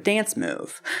messed up a dance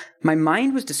move. My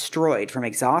mind was destroyed from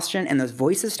exhaustion and those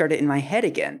voices started in my head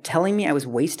again, telling me I was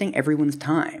wasting everyone's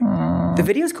time. The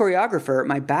video's choreographer,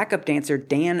 my backup dancer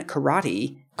Dan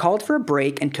Karate, called for a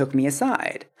break and took me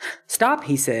aside. Stop,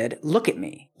 he said. Look at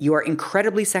me. You are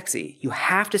incredibly sexy. You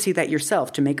have to see that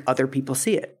yourself to make other people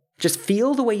see it. Just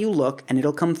feel the way you look and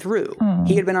it'll come through.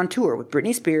 He had been on tour with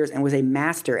Britney Spears and was a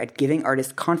master at giving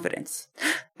artists confidence.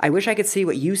 I wish I could see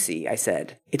what you see, I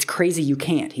said. It's crazy you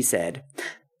can't, he said.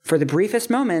 For the briefest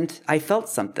moment, I felt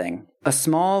something. A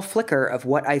small flicker of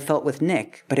what I felt with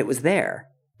Nick, but it was there.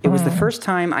 It was the first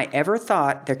time I ever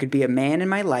thought there could be a man in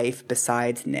my life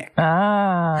besides Nick.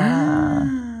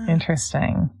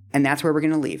 Interesting. And that's where we're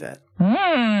going to leave it.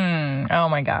 Oh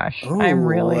my gosh. Ooh, I'm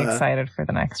really excited for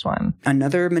the next one.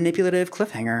 Another manipulative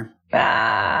cliffhanger.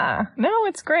 No,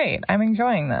 it's great. I'm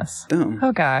enjoying this. Boom.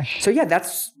 Oh gosh. So yeah,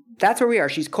 that's where we are.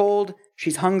 She's cold.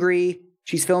 She's hungry.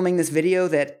 She's filming this video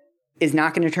that is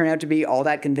not going to turn out to be all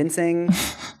that convincing.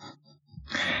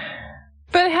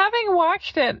 But having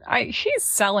watched it, she's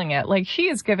selling it. Like, she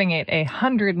is giving it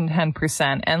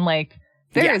 110%. And, like,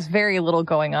 there is very little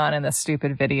going on in this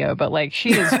stupid video. But, like,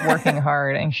 she is working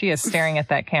hard and she is staring at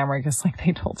that camera just like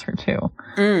they told her to.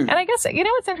 And I guess,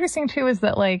 what's interesting, too, is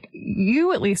that, like,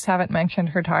 you at least haven't mentioned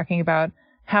her talking about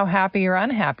how happy or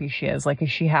unhappy she is. Like,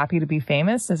 is she happy to be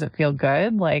famous? Does it feel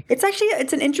good? Like,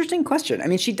 it's an interesting question. I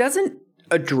mean, she doesn't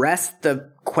address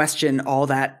the question all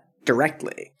that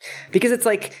directly. Because it's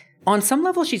like, on some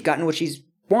level, she's gotten what she's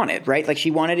wanted, right? Like, she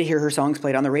wanted to hear her songs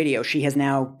played on the radio. She has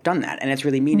now done that, and it's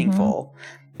really meaningful.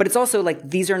 But it's also, like,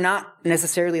 these are not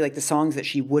necessarily, like, the songs that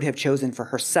she would have chosen for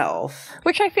herself.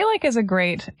 Which I feel like is a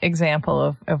great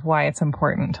example of why it's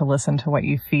important to listen to what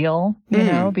you feel, you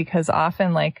know? Because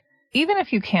often, like, even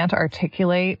if you can't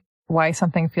articulate why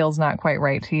something feels not quite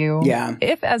right to you,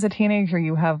 if as a teenager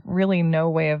you have really no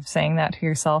way of saying that to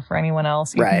yourself or anyone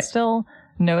else, you can still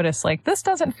notice, like, this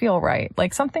doesn't feel right.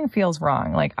 Like, something feels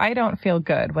wrong. Like, I don't feel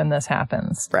good when this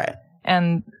happens. Right.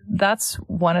 And that's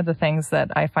one of the things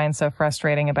that I find so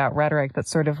frustrating about rhetoric,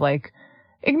 that's sort of like,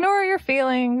 ignore your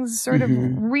feelings, sort of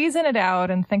reason it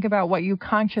out and think about what you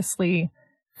consciously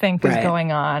think is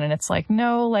going on. And it's like,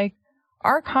 no, like,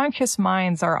 our conscious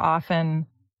minds are often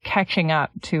catching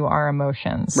up to our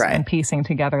emotions and piecing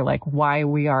together, like, why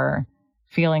we are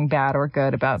feeling bad or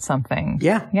good about something.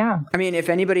 Yeah. I mean, if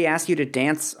anybody asks you to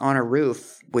dance on a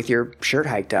roof with your shirt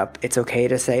hiked up, it's okay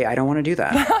to say, I don't want to do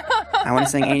that. I want to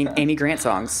sing Amy Grant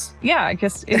songs. Yeah,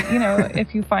 just,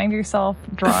 if you find yourself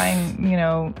drawing,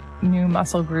 new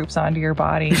muscle groups onto your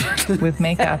body with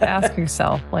makeup, ask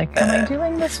yourself, like, am I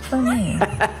doing this for me?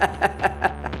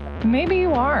 Maybe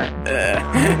you are.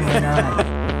 Maybe you're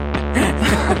not.